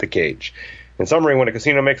and at the cage. In summary, when a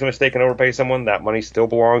casino makes a mistake and overpays someone, that money still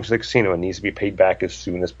belongs to the casino and needs to be paid back as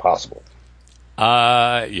soon as possible.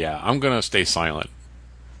 Yeah, I'm going to stay silent.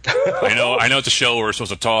 I know it's a show where we're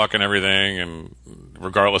supposed to talk and everything, and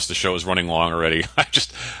regardless, the show is running long already.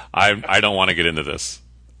 I don't want to get into this.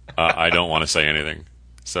 I don't want to say anything.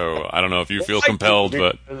 So I don't know if you feel compelled,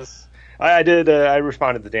 but I did. I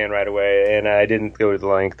responded to Dan right away, and I didn't go to the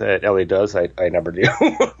length that Ellie does. I never do.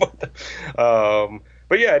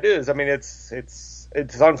 But yeah, it is. I mean, it's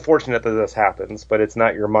unfortunate that this happens, but it's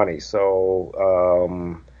not your money,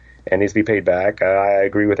 so it needs to be paid back. I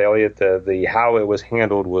agree with Elliot. The how it was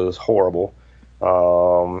handled was horrible,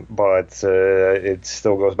 but it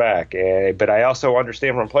still goes back. But I also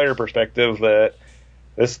understand from a player perspective that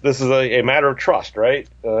this is a matter of trust, right?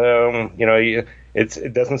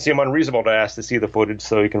 It doesn't seem unreasonable to ask to see the footage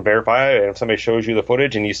so you can verify it. And if somebody shows you the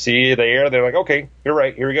footage and you see the error, they're like, okay, you're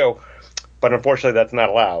right, here we go. But unfortunately, that's not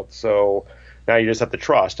allowed. So now you just have to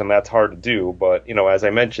trust, and that's hard to do. But, as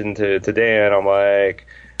I mentioned to Dan, I'm like,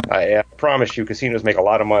 I promise you, casinos make a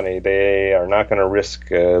lot of money. They are not going to risk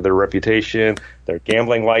their reputation, their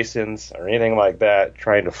gambling license, or anything like that,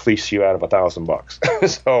 trying to fleece you out of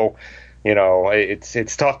 $1,000. So,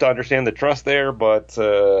 it's tough to understand the trust there, but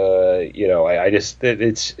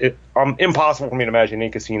it's impossible for me to imagine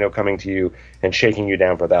any casino coming to you and shaking you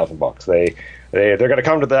down for $1,000. They're going to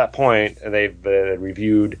come to that point, and they've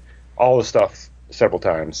reviewed all the stuff several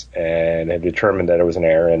times and have determined that it was an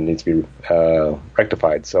error and needs to be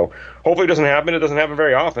rectified. So hopefully it doesn't happen. It doesn't happen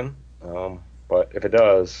very often, but if it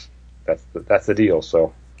does, that's the deal.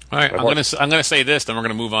 So All right, I'm gonna say this, then we're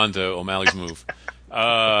gonna move on to O'Malley's move.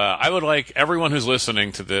 I would like everyone who's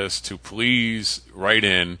listening to this to please write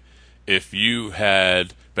in if you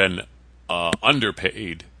had been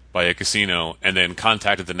underpaid by a casino and then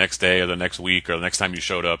contacted the next day or the next week or the next time you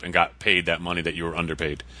showed up and got paid that money that you were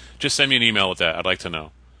underpaid. Just send me an email with that. I'd like to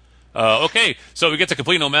know. Okay, so we get to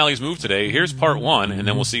complete O'Malley's move today. Here's part 1, and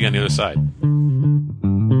then we'll see you on the other side.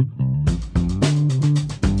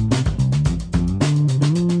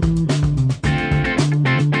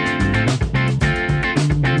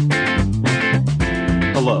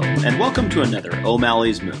 Hello, and welcome to another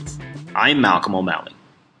O'Malley's Move. I'm Malcolm O'Malley.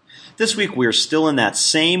 This week we're still in that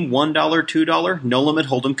same $1, $2 no-limit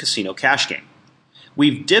hold'em casino cash game.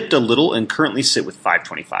 We've dipped a little and currently sit with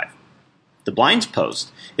 $5.25. The blind's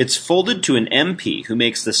posed. It's folded to an MP who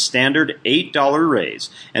makes the standard $8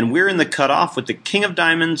 raise, and we're in the cutoff with the King of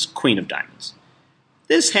Diamonds, Queen of Diamonds.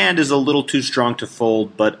 This hand is a little too strong to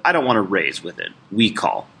fold, but I don't want to raise with it. We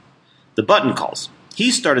call. The button calls. He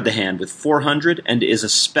started the hand with 400 and is a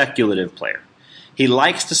speculative player. He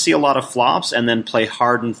likes to see a lot of flops and then play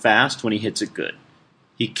hard and fast when he hits it good.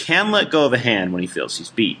 He can let go of a hand when he feels he's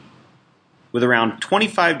beat. With around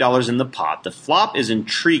 $25 in the pot, the flop is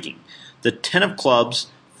intriguing. The 10 of clubs,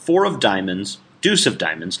 4 of diamonds, deuce of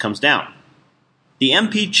diamonds comes down. The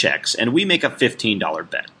MP checks and we make a $15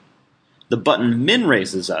 bet. The button min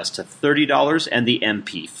raises us to $30 and the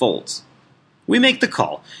MP folds. We make the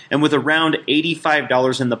call, and with around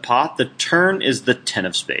 $85 in the pot, the turn is the 10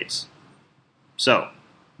 of spades. So,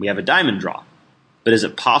 we have a diamond draw. But is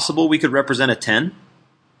it possible we could represent a 10?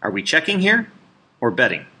 Are we checking here? Or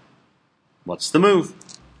betting? What's the move?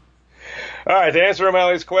 All right, to answer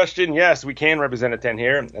O'Malley's question, yes, we can represent a 10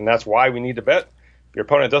 here, and that's why we need to bet. If your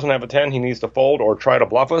opponent doesn't have a 10, he needs to fold or try to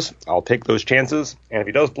bluff us. I'll take those chances. And if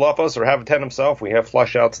he does bluff us or have a 10 himself, we have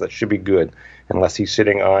flush outs that should be good, unless he's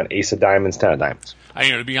sitting on ace of diamonds, 10 of diamonds.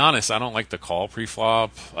 To be honest, I don't like the call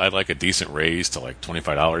pre-flop. I'd like a decent raise to like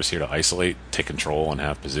 $25 here to isolate, take control, and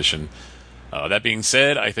have position. That being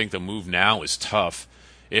said, I think the move now is tough.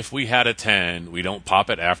 If we had a 10, we don't pop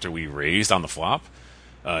it after we raised on the flop.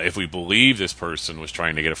 If we believe this person was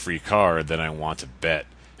trying to get a free card, then I want to bet.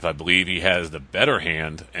 If I believe he has the better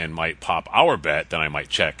hand and might pop our bet, then I might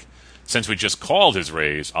check. Since we just called his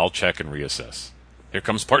raise, I'll check and reassess. Here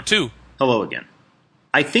comes part 2. Hello again.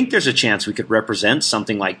 I think there's a chance we could represent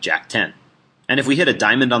something like Jack 10. And if we hit a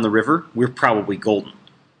diamond on the river, we're probably golden.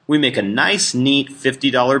 We make a nice, neat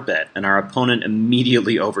 $50 bet, and our opponent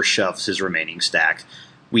immediately overshoves his remaining stack.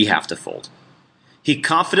 We have to fold. He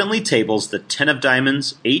confidently tables the 10 of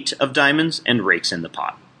diamonds, 8 of diamonds, and rakes in the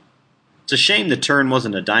pot. It's a shame the turn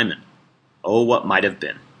wasn't a diamond. Oh, what might have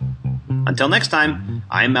been. Until next time,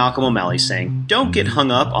 I'm Malcolm O'Malley saying, don't get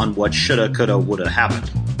hung up on what shoulda, coulda, woulda happened.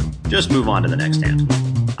 Just move on to the next hand.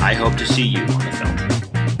 I hope to see you on the film.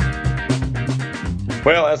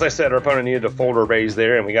 Well, as I said, our opponent needed a fold or raise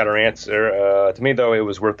there, and we got our answer. To me, though, it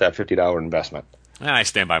was worth that $50 investment. I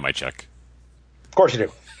stand by my check. Of course you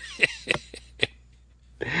do.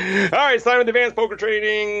 All right, it's time with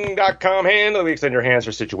AdvancedPokerTrading.com hand of the week. Send your hands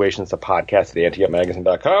for situations to podcast at the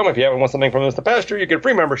itemDescription.com. If you haven't won something from this the past year, you get a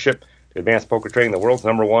free membership to Advanced Poker Trading, the world's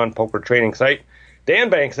 #1 poker trading site.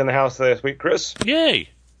 Dan Banks in the house this week, Chris. Yay!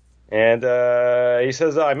 And he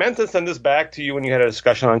says, I meant to send this back to you when you had a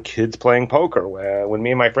discussion on kids playing poker. When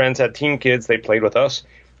me and my friends had teen kids, they played with us.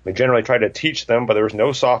 We generally tried to teach them, but there was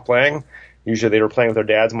no soft playing. Usually they were playing with their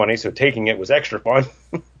dad's money, so taking it was extra fun.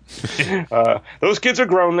 Those kids are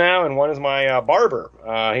grown now, and one is my barber.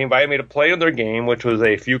 He invited me to play in their game, which was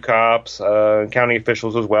a few cops, county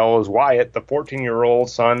officials, as well as Wyatt, the 14-year-old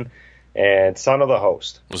son and son of the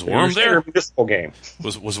host. Was Worm there? Municipal game.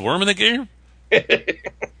 Was Worm in the game?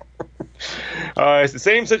 It's the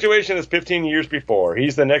same situation as 15 years before.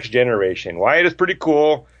 He's the next generation. Wyatt is pretty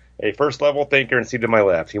cool, a first-level thinker, and seated to my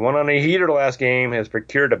left. He won on a heater the last game, has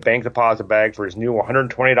procured a bank deposit bag for his new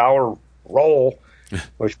 $120 roll,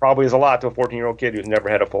 which probably is a lot to a 14-year-old kid who's never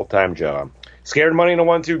had a full-time job. Scared money in a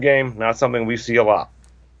 1-2 game, not something we see a lot.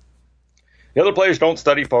 The other players don't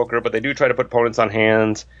study poker, but they do try to put opponents on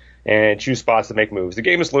hands and choose spots to make moves. The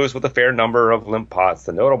game is loose with a fair number of limp pots.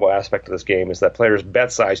 The notable aspect of this game is that players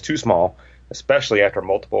bet size too small, especially after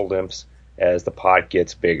multiple limps as the pot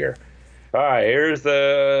gets bigger. All right, here's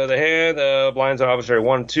the hand. The blinds are obviously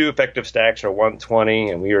 1-2. Effective stacks are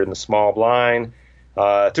 120, and we are in the small blind.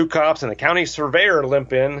 2 cops and the county surveyor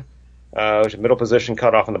limp in, which is middle position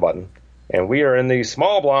cut off on the button. And we are in the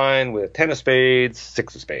small blind with 10 of spades,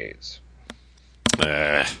 6 of spades.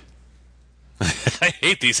 I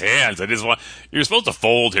hate these hands. You're supposed to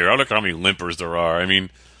fold here. I don't know how many limpers there are. I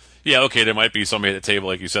mean, yeah, okay, there might be somebody at the table,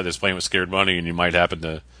 like you said, that's playing with scared money, and you might happen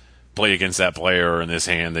to play against that player in this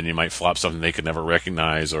hand, then you might flop something they could never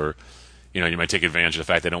recognize, or you might take advantage of the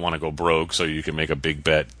fact they don't want to go broke, so you can make a big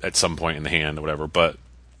bet at some point in the hand or whatever. But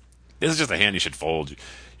this is just a hand you should fold.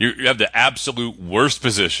 You have the absolute worst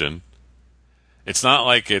position. It's not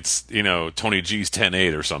like it's Tony G's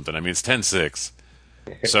 10-8 or something. I mean, it's 10-6.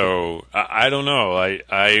 So I don't know.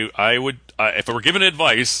 I would if I were given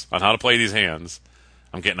advice on how to play these hands,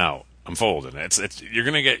 I'm getting out. I'm folding. You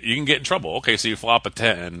can get in trouble. Okay, so you flop a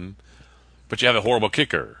 10, but you have a horrible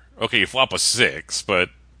kicker. Okay, you flop a 6, but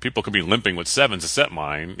people could be limping with 7s to set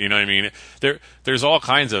mine. You know what I mean? There's all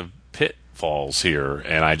kinds of pitfalls here,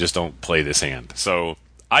 and I just don't play this hand. So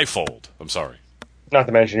I fold. I'm sorry. Not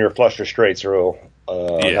to mention your flush or straights will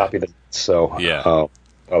not be the so. Yeah.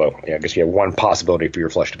 Although, I guess you have one possibility for your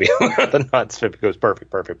flush to be the nuts if it goes perfect.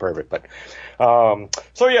 But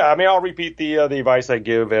so yeah, I mean, I'll repeat the advice I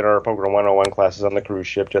give in our Poker 101 classes on the cruise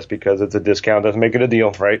ship, just because it's a discount doesn't make it a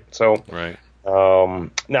deal, right? So right.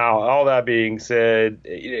 Now, all that being said,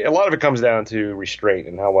 a lot of it comes down to restraint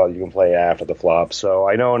and how well you can play after the flop. So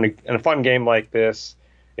I know in a fun game like this,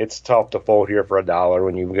 it's tough to fold here for $1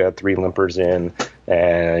 when you've got 3 limpers in,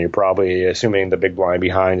 and you're probably assuming the big blind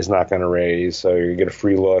behind is not going to raise, so you get a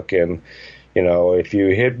free look. And if you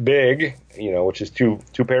hit big, which is two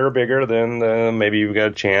pair or bigger, then maybe you've got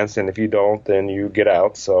a chance. And if you don't, then you get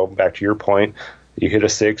out. So back to your point, you hit a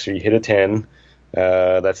 6 or you hit a 10.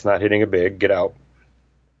 That's not hitting a big, get out.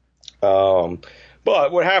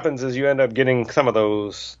 But what happens is you end up getting some of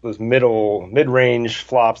those mid-range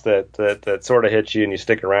flops that sort of hit you and you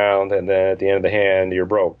stick around, and then at the end of the hand you're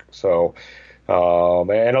broke. So,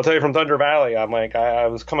 and I'll tell you from Thunder Valley, I'm like, I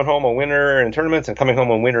was coming home a winner in tournaments and coming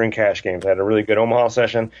home a winner in cash games. I had a really good Omaha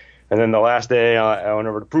session, and then the last day I went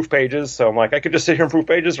over to proof pages. So I'm like, I could just sit here in proof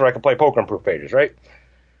pages, or I could play poker in proof pages, right?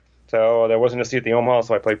 So there wasn't a seat at the Omaha,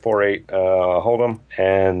 so I played 4-8 Hold'em,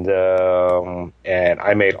 and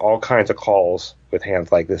I made all kinds of calls with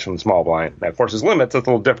hands like this from the small blind. Now, of course, there's limits; it's a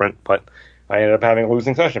little different, but I ended up having a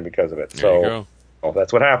losing session because of it. There you go. Well,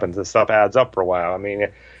 that's what happens. This stuff adds up for a while. I mean,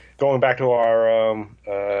 going back to our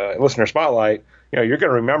listener spotlight, you're going to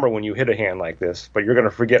remember when you hit a hand like this, but you're going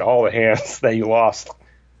to forget all the hands that you lost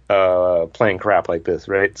playing crap like this,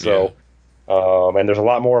 right? So, and there's a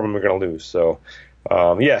lot more of them you're going to lose. So.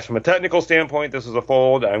 Yes, from a technical standpoint, this is a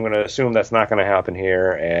fold. I'm going to assume that's not going to happen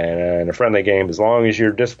here. And in a friendly game, as long as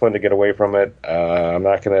you're disciplined to get away from it, I'm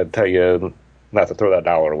not going to tell you not to throw that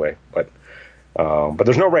 $1 away. But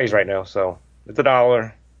there's no raise right now, so it's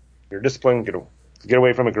 $1. You're disciplined, get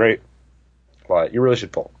away from it, great. But you really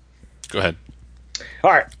should fold. Go ahead.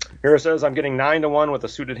 All right. Here it says I'm getting 9-1 with a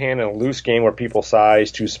suited hand in a loose game where people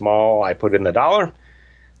size too small. I put in the $1.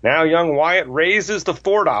 Now young Wyatt raises to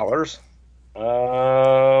 $4.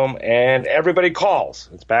 And everybody calls.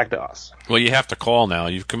 It's back to us. Well, you have to call now.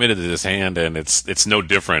 You've committed to this hand, and it's no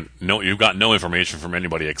different. No, you've got no information from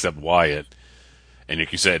anybody except Wyatt. And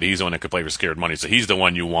like you said, he's the one that could play for scared money, so he's the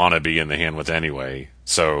one you want to be in the hand with anyway.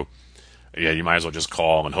 So, yeah, you might as well just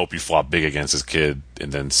call and hope you flop big against his kid,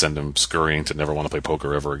 and then send him scurrying to never want to play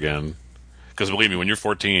poker ever again. Because believe me, when you're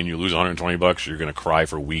 14 and you lose $120, you're going to cry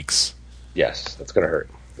for weeks. Yes, that's going to hurt.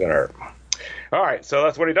 It's going to hurt. All right, so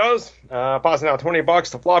that's what he does. Passing out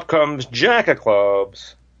 $20. The flop comes Jack of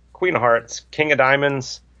clubs, Queen of hearts, King of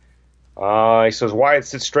diamonds. He says Wyatt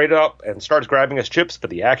sits straight up and starts grabbing his chips, but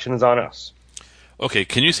the action is on us. Okay,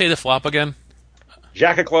 can you say the flop again?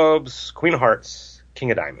 Jack of clubs, Queen of hearts,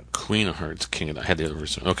 King of diamonds. Queen of hearts, King of diamonds. I had the other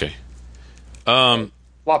version. Okay.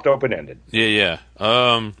 Flopped open-ended. Yeah.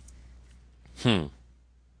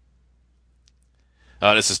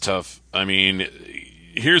 This is tough. I mean,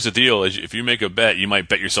 here's the deal: if you make a bet, you might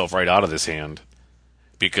bet yourself right out of this hand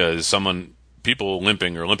because people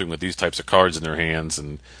limping with these types of cards in their hands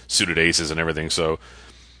and suited aces and everything. So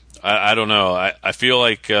I don't know. I feel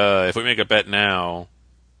like if we make a bet now,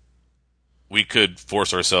 we could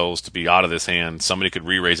force ourselves to be out of this hand. Somebody could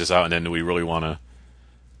re-raise us out, and then do we really want to?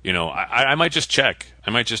 I might just check.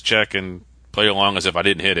 I might just check and play along as if I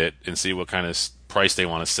didn't hit it and see what kind of price they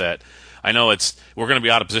want to set. I know we're going to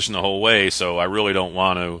be out of position the whole way, so I really don't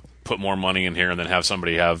want to put more money in here and then have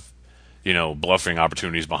somebody have, bluffing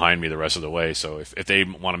opportunities behind me the rest of the way. So if they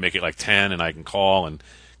want to make it like 10 and I can call and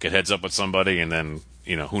get heads up with somebody and then,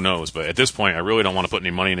 who knows. But at this point, I really don't want to put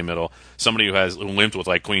any money in the middle. Somebody who limped with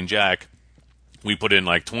like Queen Jack, we put in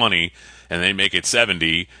like 20 and they make it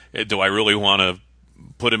 70. Do I really want to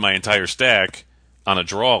put in my entire stack on a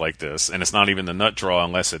draw like this? And it's not even the nut draw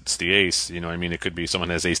unless it's the ace. It could be someone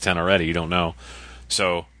has ace 10 already. You don't know.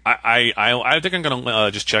 So I think I'm going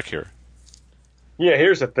to just check here. Yeah,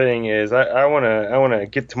 here's the thing: is I want to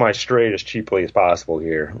get to my straight as cheaply as possible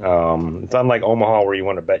here. It's unlike Omaha where you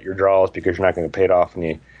want to bet your draws because you're not going to get paid off when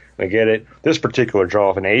you get it. This particular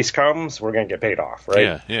draw, if an ace comes, we're going to get paid off, right?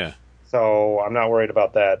 Yeah, yeah. So I'm not worried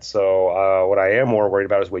about that. So what I am more worried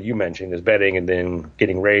about is what you mentioned: is betting and then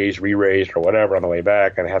getting raised, re-raised, or whatever on the way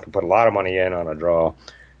back, and I have to put a lot of money in on a draw,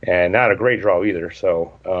 and not a great draw either.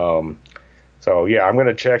 So yeah, I'm going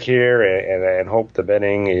to check here and hope the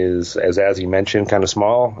betting is, as he mentioned, kind of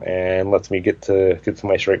small and lets me get to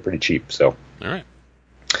my straight pretty cheap. So all right.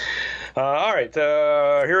 All right.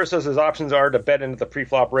 Here it says his options are to bet into the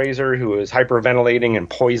pre-flop raiser, who is hyperventilating and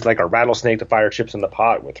poised like a rattlesnake to fire chips in the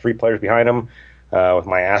pot with 3 players behind him, with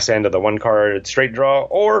my ass end of the 1-card straight draw,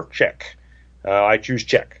 or check. I choose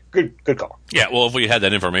check. Good call. Yeah, well, if we had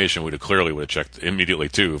that information, would have checked immediately,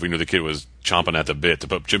 too. If we knew the kid was chomping at the bit to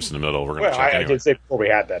put chips in the middle, we're going to check anyway. I did say before we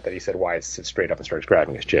had that he said why sit straight up and starts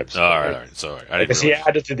grabbing his chips. All right. Sorry. Because he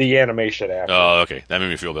added to the animation after. Oh, okay. That made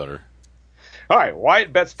me feel better. All right,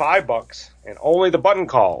 Wyatt bets $5, and only the button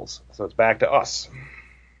calls, so it's back to us.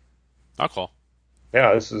 I'll call.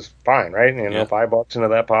 Yeah, this is fine, right? Yeah. $5 into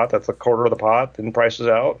that pot, that's a quarter of the pot, then prices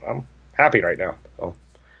out. I'm happy right now. So.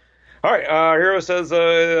 All right, Hero says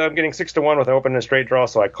I'm getting 6-1 with open and straight draw,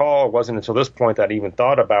 so I call. It wasn't until this point that I even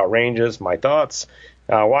thought about ranges. My thoughts: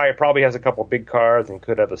 Wyatt probably has a couple big cards and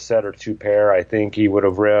could have a set or 2 pair. I think he would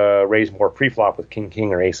have raised more pre-flop with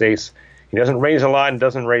king or ace. He doesn't raise a lot and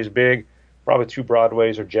doesn't raise big. Probably 2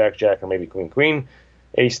 broadways or jack or maybe queen.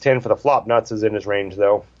 Ace 10 for the flop nuts is in his range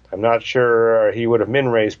though. I'm not sure he would have min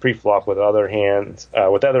raised pre-flop with other hands,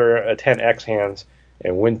 with other 10x hands,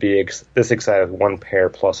 and wouldn't be this excited with 1 pair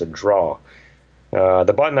plus a draw.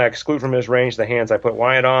 The button I exclude from his range, the hands I put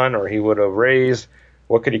Wyatt on, or he would have raised.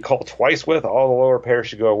 What could he call twice with? All the lower pairs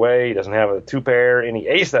should go away. He doesn't have a 2 pair. Any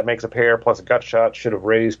ace that makes a pair plus a gut shot should have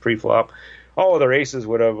raised pre-flop. All other aces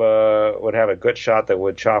would have a gut shot that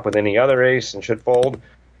would chop with any other ace and should fold.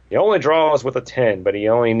 He only draws with a 10, but he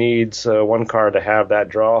only needs 1 card to have that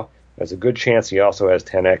draw. There's a good chance he also has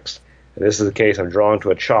 10x. This is the case of drawing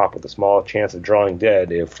to a chop with a small chance of drawing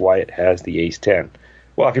dead if Wyatt has the ace 10.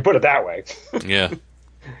 Well, if you put it that way. Yeah.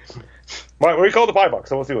 We call the $5,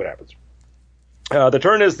 so we'll see what happens. The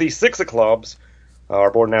turn is the 6 of clubs.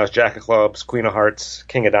 Our board now is jack of clubs, queen of hearts,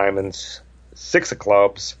 king of diamonds, 6 of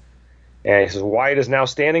clubs. And he says Wyatt is now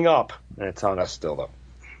standing up. And it's on us still, though.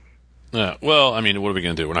 Yeah. Well, I mean, what are we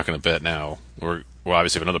going to do? We're not going to bet now. We're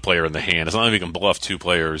obviously have another player in the hand. It's not like we can bluff 2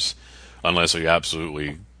 players unless we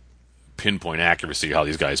absolutely pinpoint accuracy how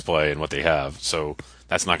these guys play and what they have. So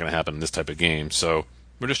that's not going to happen in this type of game. So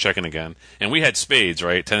we're just checking again. And we had spades,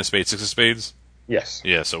 right? 10 of spades, 6 of spades? Yes.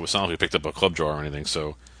 Yeah, so it's not like we picked up a club draw or anything.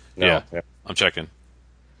 So, No, yeah, I'm checking.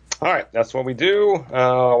 All right, that's what we do.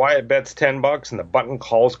 Wyatt bets $10, and the button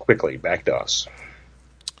calls quickly. Back to us.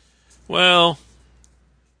 Well,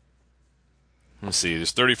 let's see.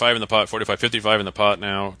 There's 35 in the pot, 45, 55 in the pot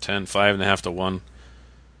now. 10, 5.5 to 1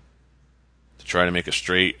 to try to make a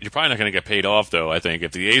straight. You're probably not going to get paid off, though, I think.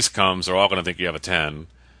 If the ace comes, they're all going to think you have a 10,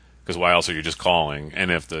 because why else are you just calling?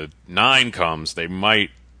 And if the 9 comes, they're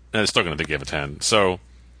still going to think you have a 10. So,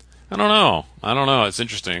 I don't know. It's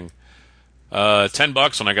interesting.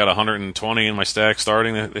 $10 when I got 120 in my stack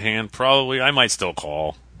starting the hand, probably I might still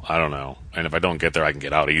call. I don't know. And if I don't get there, I can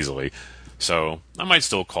get out easily. So I might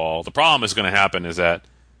still call. The problem is going to happen is that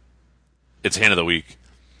it's hand of the week,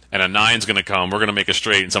 and a 9's going to come. We're going to make a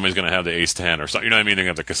straight, and somebody's going to have the ace 10 or something. You know what I mean? They're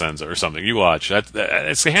going to have the Cosenza or something. You watch. It's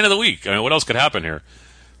the hand of the week. I mean, what else could happen here?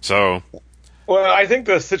 So. Well, I think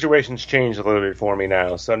the situation's changed a little bit for me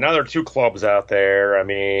now. So now there are 2 clubs out there. I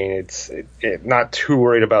mean, it's not too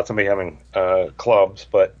worried about somebody having clubs,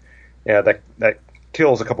 but yeah, that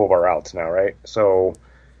kills a couple of our outs now, right? So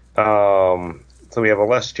we have a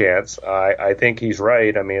less chance. I think he's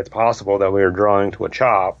right. I mean, it's possible that we are drawing to a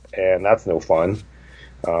chop, and that's no fun.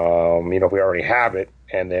 If we already have it,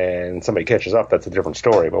 and then somebody catches up, that's a different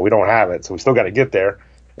story. But we don't have it, so we still got to get there.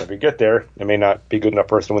 If we get there, it may not be good enough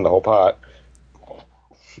for us to win the whole pot.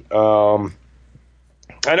 I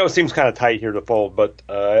know it seems kind of tight here to fold, but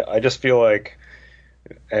I just feel like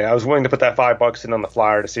I was willing to put that $5 in on the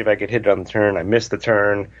flyer to see if I could hit it on the turn. I missed the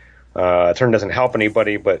turn. Turn doesn't help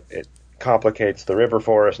anybody, but it complicates the river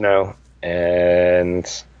for us now. And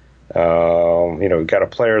we've got a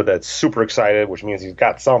player that's super excited, which means he's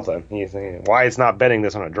got something. Why it's not betting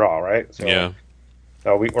this on a draw, right? So, yeah.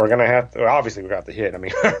 So we're going to have to, obviously we got to hit. I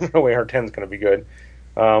mean, no way our 10's going to be good.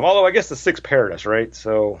 Although I guess the 6 paired us, right?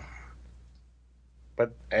 So,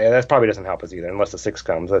 but that probably doesn't help us either, unless the 6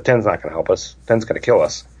 comes. The 10's not going to help us. 10's going to kill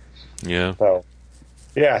us. Yeah. So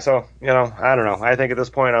Yeah, so, I don't know. I think at this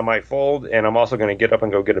point I might fold, and I'm also going to get up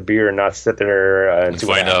and go get a beer and not sit there and see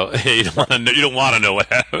what Find out. happens. Hey, you don't want to know what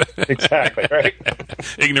happened. Exactly, right?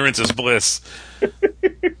 Ignorance is bliss. All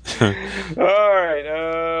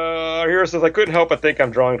right. Here it says, I couldn't help but think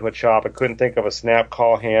I'm drawing to a chop. I couldn't think of a snap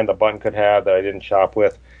call hand the button could have that I didn't chop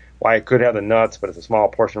with. Wyatt could have the nuts, but it's a small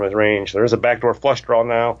portion of his range. There is a backdoor flush draw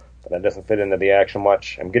now, but that doesn't fit into the action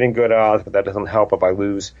much. I'm getting good odds, but that doesn't help if I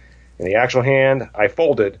lose. In the actual hand, I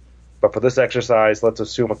folded, but for this exercise, let's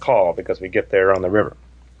assume a call because we get there on the river.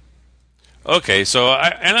 Okay, so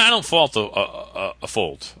I don't fault a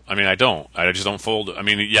fold. I mean, I don't. I just don't fold. I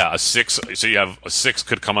mean, yeah, a 6. So you have a 6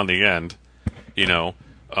 could come on the end,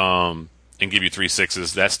 and give you 3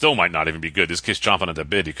 6s. That still might not even be good. This kid's chomping at the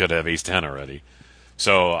bit. He could have ace 10 already.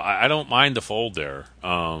 So I don't mind the fold there.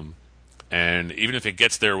 And even if it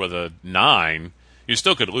gets there with a 9, you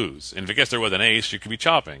still could lose. And if it gets there with an ace, you could be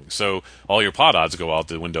chopping. So all your pot odds go out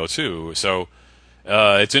the window too. So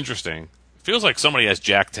it's interesting. Feels like somebody has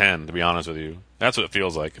Jack 10, to be honest with you. That's what it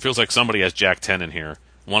feels like. It feels like somebody has Jack 10 in here.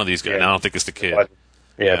 One of these guys. Yeah. And I don't think it's the kid.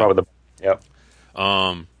 Yeah, probably yep.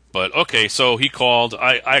 But okay, so he called.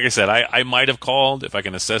 Like I said, I might have called if I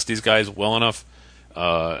can assess these guys well enough.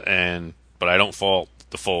 But I don't fault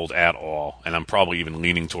the fold at all. And I'm probably even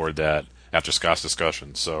leaning toward that after Scott's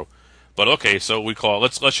discussion. So, but okay, so we call.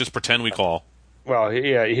 Let's just pretend we call. Well,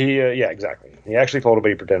 yeah, exactly. He actually folded, but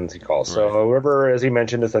he pretends he calls. Right. So river, as he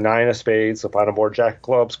mentioned, is the 9 of spades. So final board, Jack of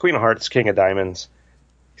clubs, Queen of hearts, King of diamonds,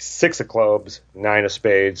 6 of clubs, 9 of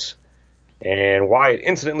spades. And Wyatt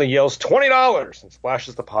instantly yells $20 and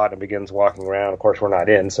splashes the pot and begins walking around. Of course, we're not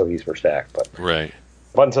in, so he's for stack. But right.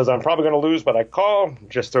 Button says, I'm probably going to lose, but I call.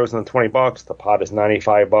 Just throws in the $20. The pot is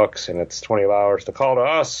 $95, and it's $20 to call to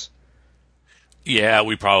us. Yeah,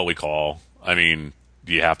 we probably call. I mean,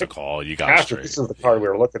 you have to call. You got straight. This is the card we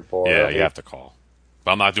were looking for. Yeah, right? you have to call.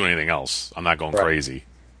 But I'm not doing anything else. I'm not going crazy.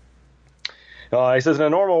 He says, in a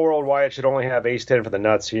normal world, Wyatt should only have ace 10 for the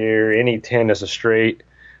nuts here. Any 10 is a straight,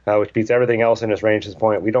 which beats everything else in his range at this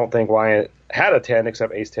point. We don't think Wyatt had a 10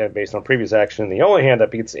 except ace 10 based on previous action. The only hand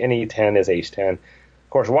that beats any 10 is ace 10.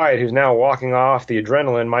 Of course, Wyatt, who's now walking off the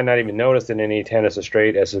adrenaline, might not even notice that any 10 is a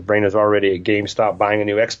straight, as his brain is already at GameStop buying a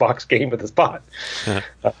new Xbox game with his pot.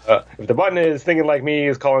 If the button is thinking like me,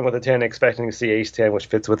 he's calling with a 10, expecting to see ace 10, which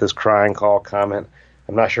fits with his crying call comment.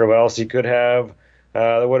 I'm not sure what else he could have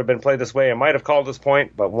that would have been played this way. I might have called this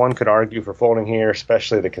point, but one could argue for folding here,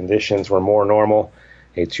 especially the conditions were more normal.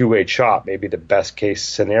 A two-way chop may be the best case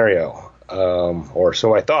scenario, or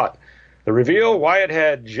so I thought. The reveal, Wyatt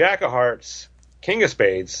had Jack of hearts, King of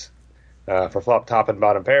spades for flop top and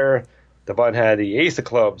bottom pair. The button had the ace of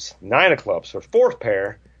clubs, 9 of clubs for fourth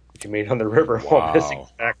pair, which he made on the river while missing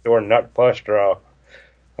backdoor nut flush draw.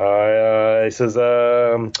 He says,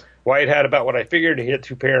 Wyatt had about what I figured. He hit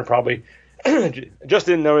 2 pair and probably just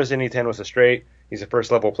didn't notice any 10 was a straight. He's a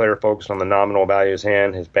first level player focused on the nominal value of his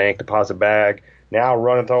hand. His bank deposit bag now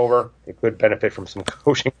runneth over. He could benefit from some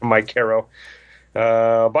coaching from Mike Caro.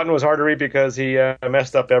 Button was hard to read because he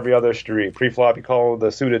messed up every other street. Pre-flop, he called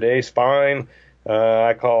the suited ace fine.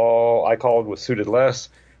 I called with suited less.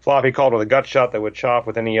 Flop, he called with a gut shot that would chop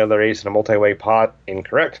with any other ace in a multi-way pot.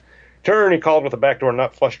 Incorrect. Turn, he called with a backdoor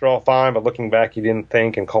nut flush draw fine, but looking back, he didn't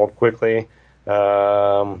think and called quickly.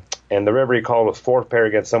 And the river, he called with fourth pair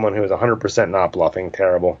against someone who was 100% not bluffing.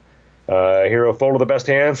 Terrible. Hero folded the best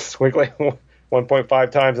hands. Quickly,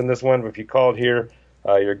 1.5 times in this one. But if you called here,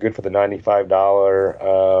 you're good for the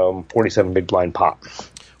 $95, 47 big blind pot.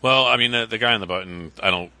 Well, I mean, the guy on the button, I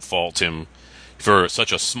don't fault him for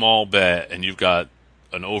such a small bet, and you've got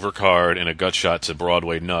an overcard and a gut shot to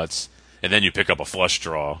Broadway nuts, and then you pick up a flush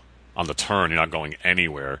draw on the turn. You're not going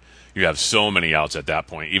anywhere. You have so many outs at that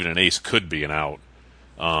point. Even an ace could be an out.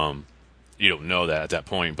 You don't know that at that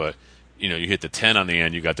point, but you hit the 10 on the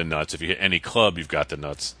end, you got the nuts. If you hit any club, you've got the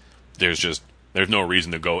nuts. There's no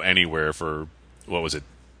reason to go anywhere for, what was it?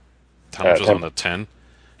 How much was on the 10?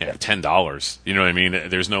 Yeah, $10. You know what I mean?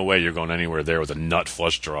 There's no way you're going anywhere there with a nut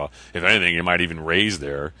flush draw. If anything, you might even raise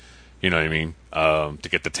there. You know what I mean? To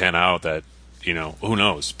get the 10 out, that, who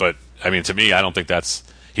knows? But, I mean, to me, I don't think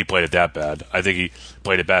he played it that bad. I think he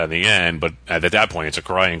played it bad in the end, but at that point, it's a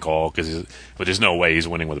crying call, but there's no way he's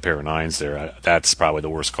winning with a pair of 9s there. That's probably the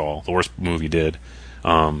worst call, the worst move he did.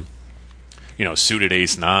 Suited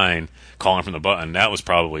ace 9, calling from the button, that was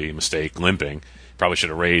probably a mistake, limping. Probably should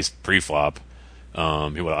have raised pre-flop. He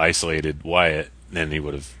would have isolated Wyatt, then he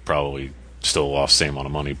would have probably still lost the same amount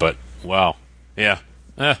of money. But, wow. Yeah.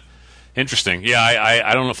 Interesting. Yeah,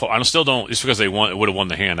 I don't know. I still don't. Just because they would have won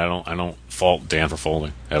the hand, I don't fault Dan for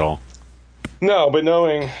folding at all. No, but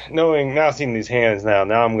knowing now, seeing these hands now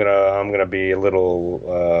I'm gonna be a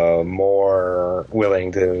little more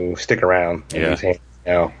willing to stick around in these hands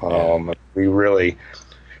now. We really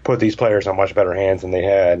put these players on much better hands than they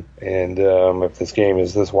had, and if this game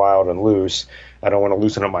is this wild and loose, I don't want to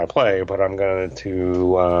loosen up my play, but I'm going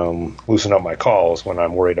to loosen up my calls when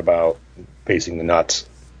I'm worried about facing the nuts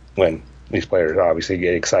when these players obviously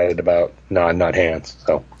get excited about non-nut hands.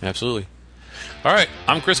 So absolutely. All right,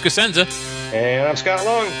 I'm Chris Cosenza. And I'm Scott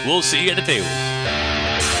Long. We'll see you at the table.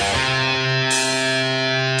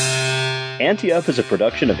 Ante Up is a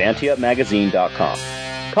production of anteupmagazine.com.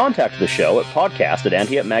 Contact the show at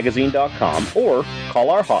podcast@anteupmagazine.com or call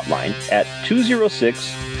our hotline at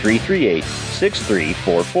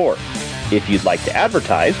 206-338-6344. If you'd like to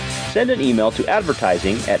advertise, send an email to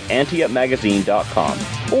advertising@anteupmagazine.com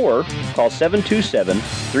or call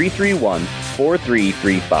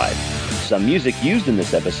 727-331-4335. Some music used in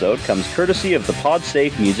this episode comes courtesy of the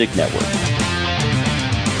PodSafe Music Network.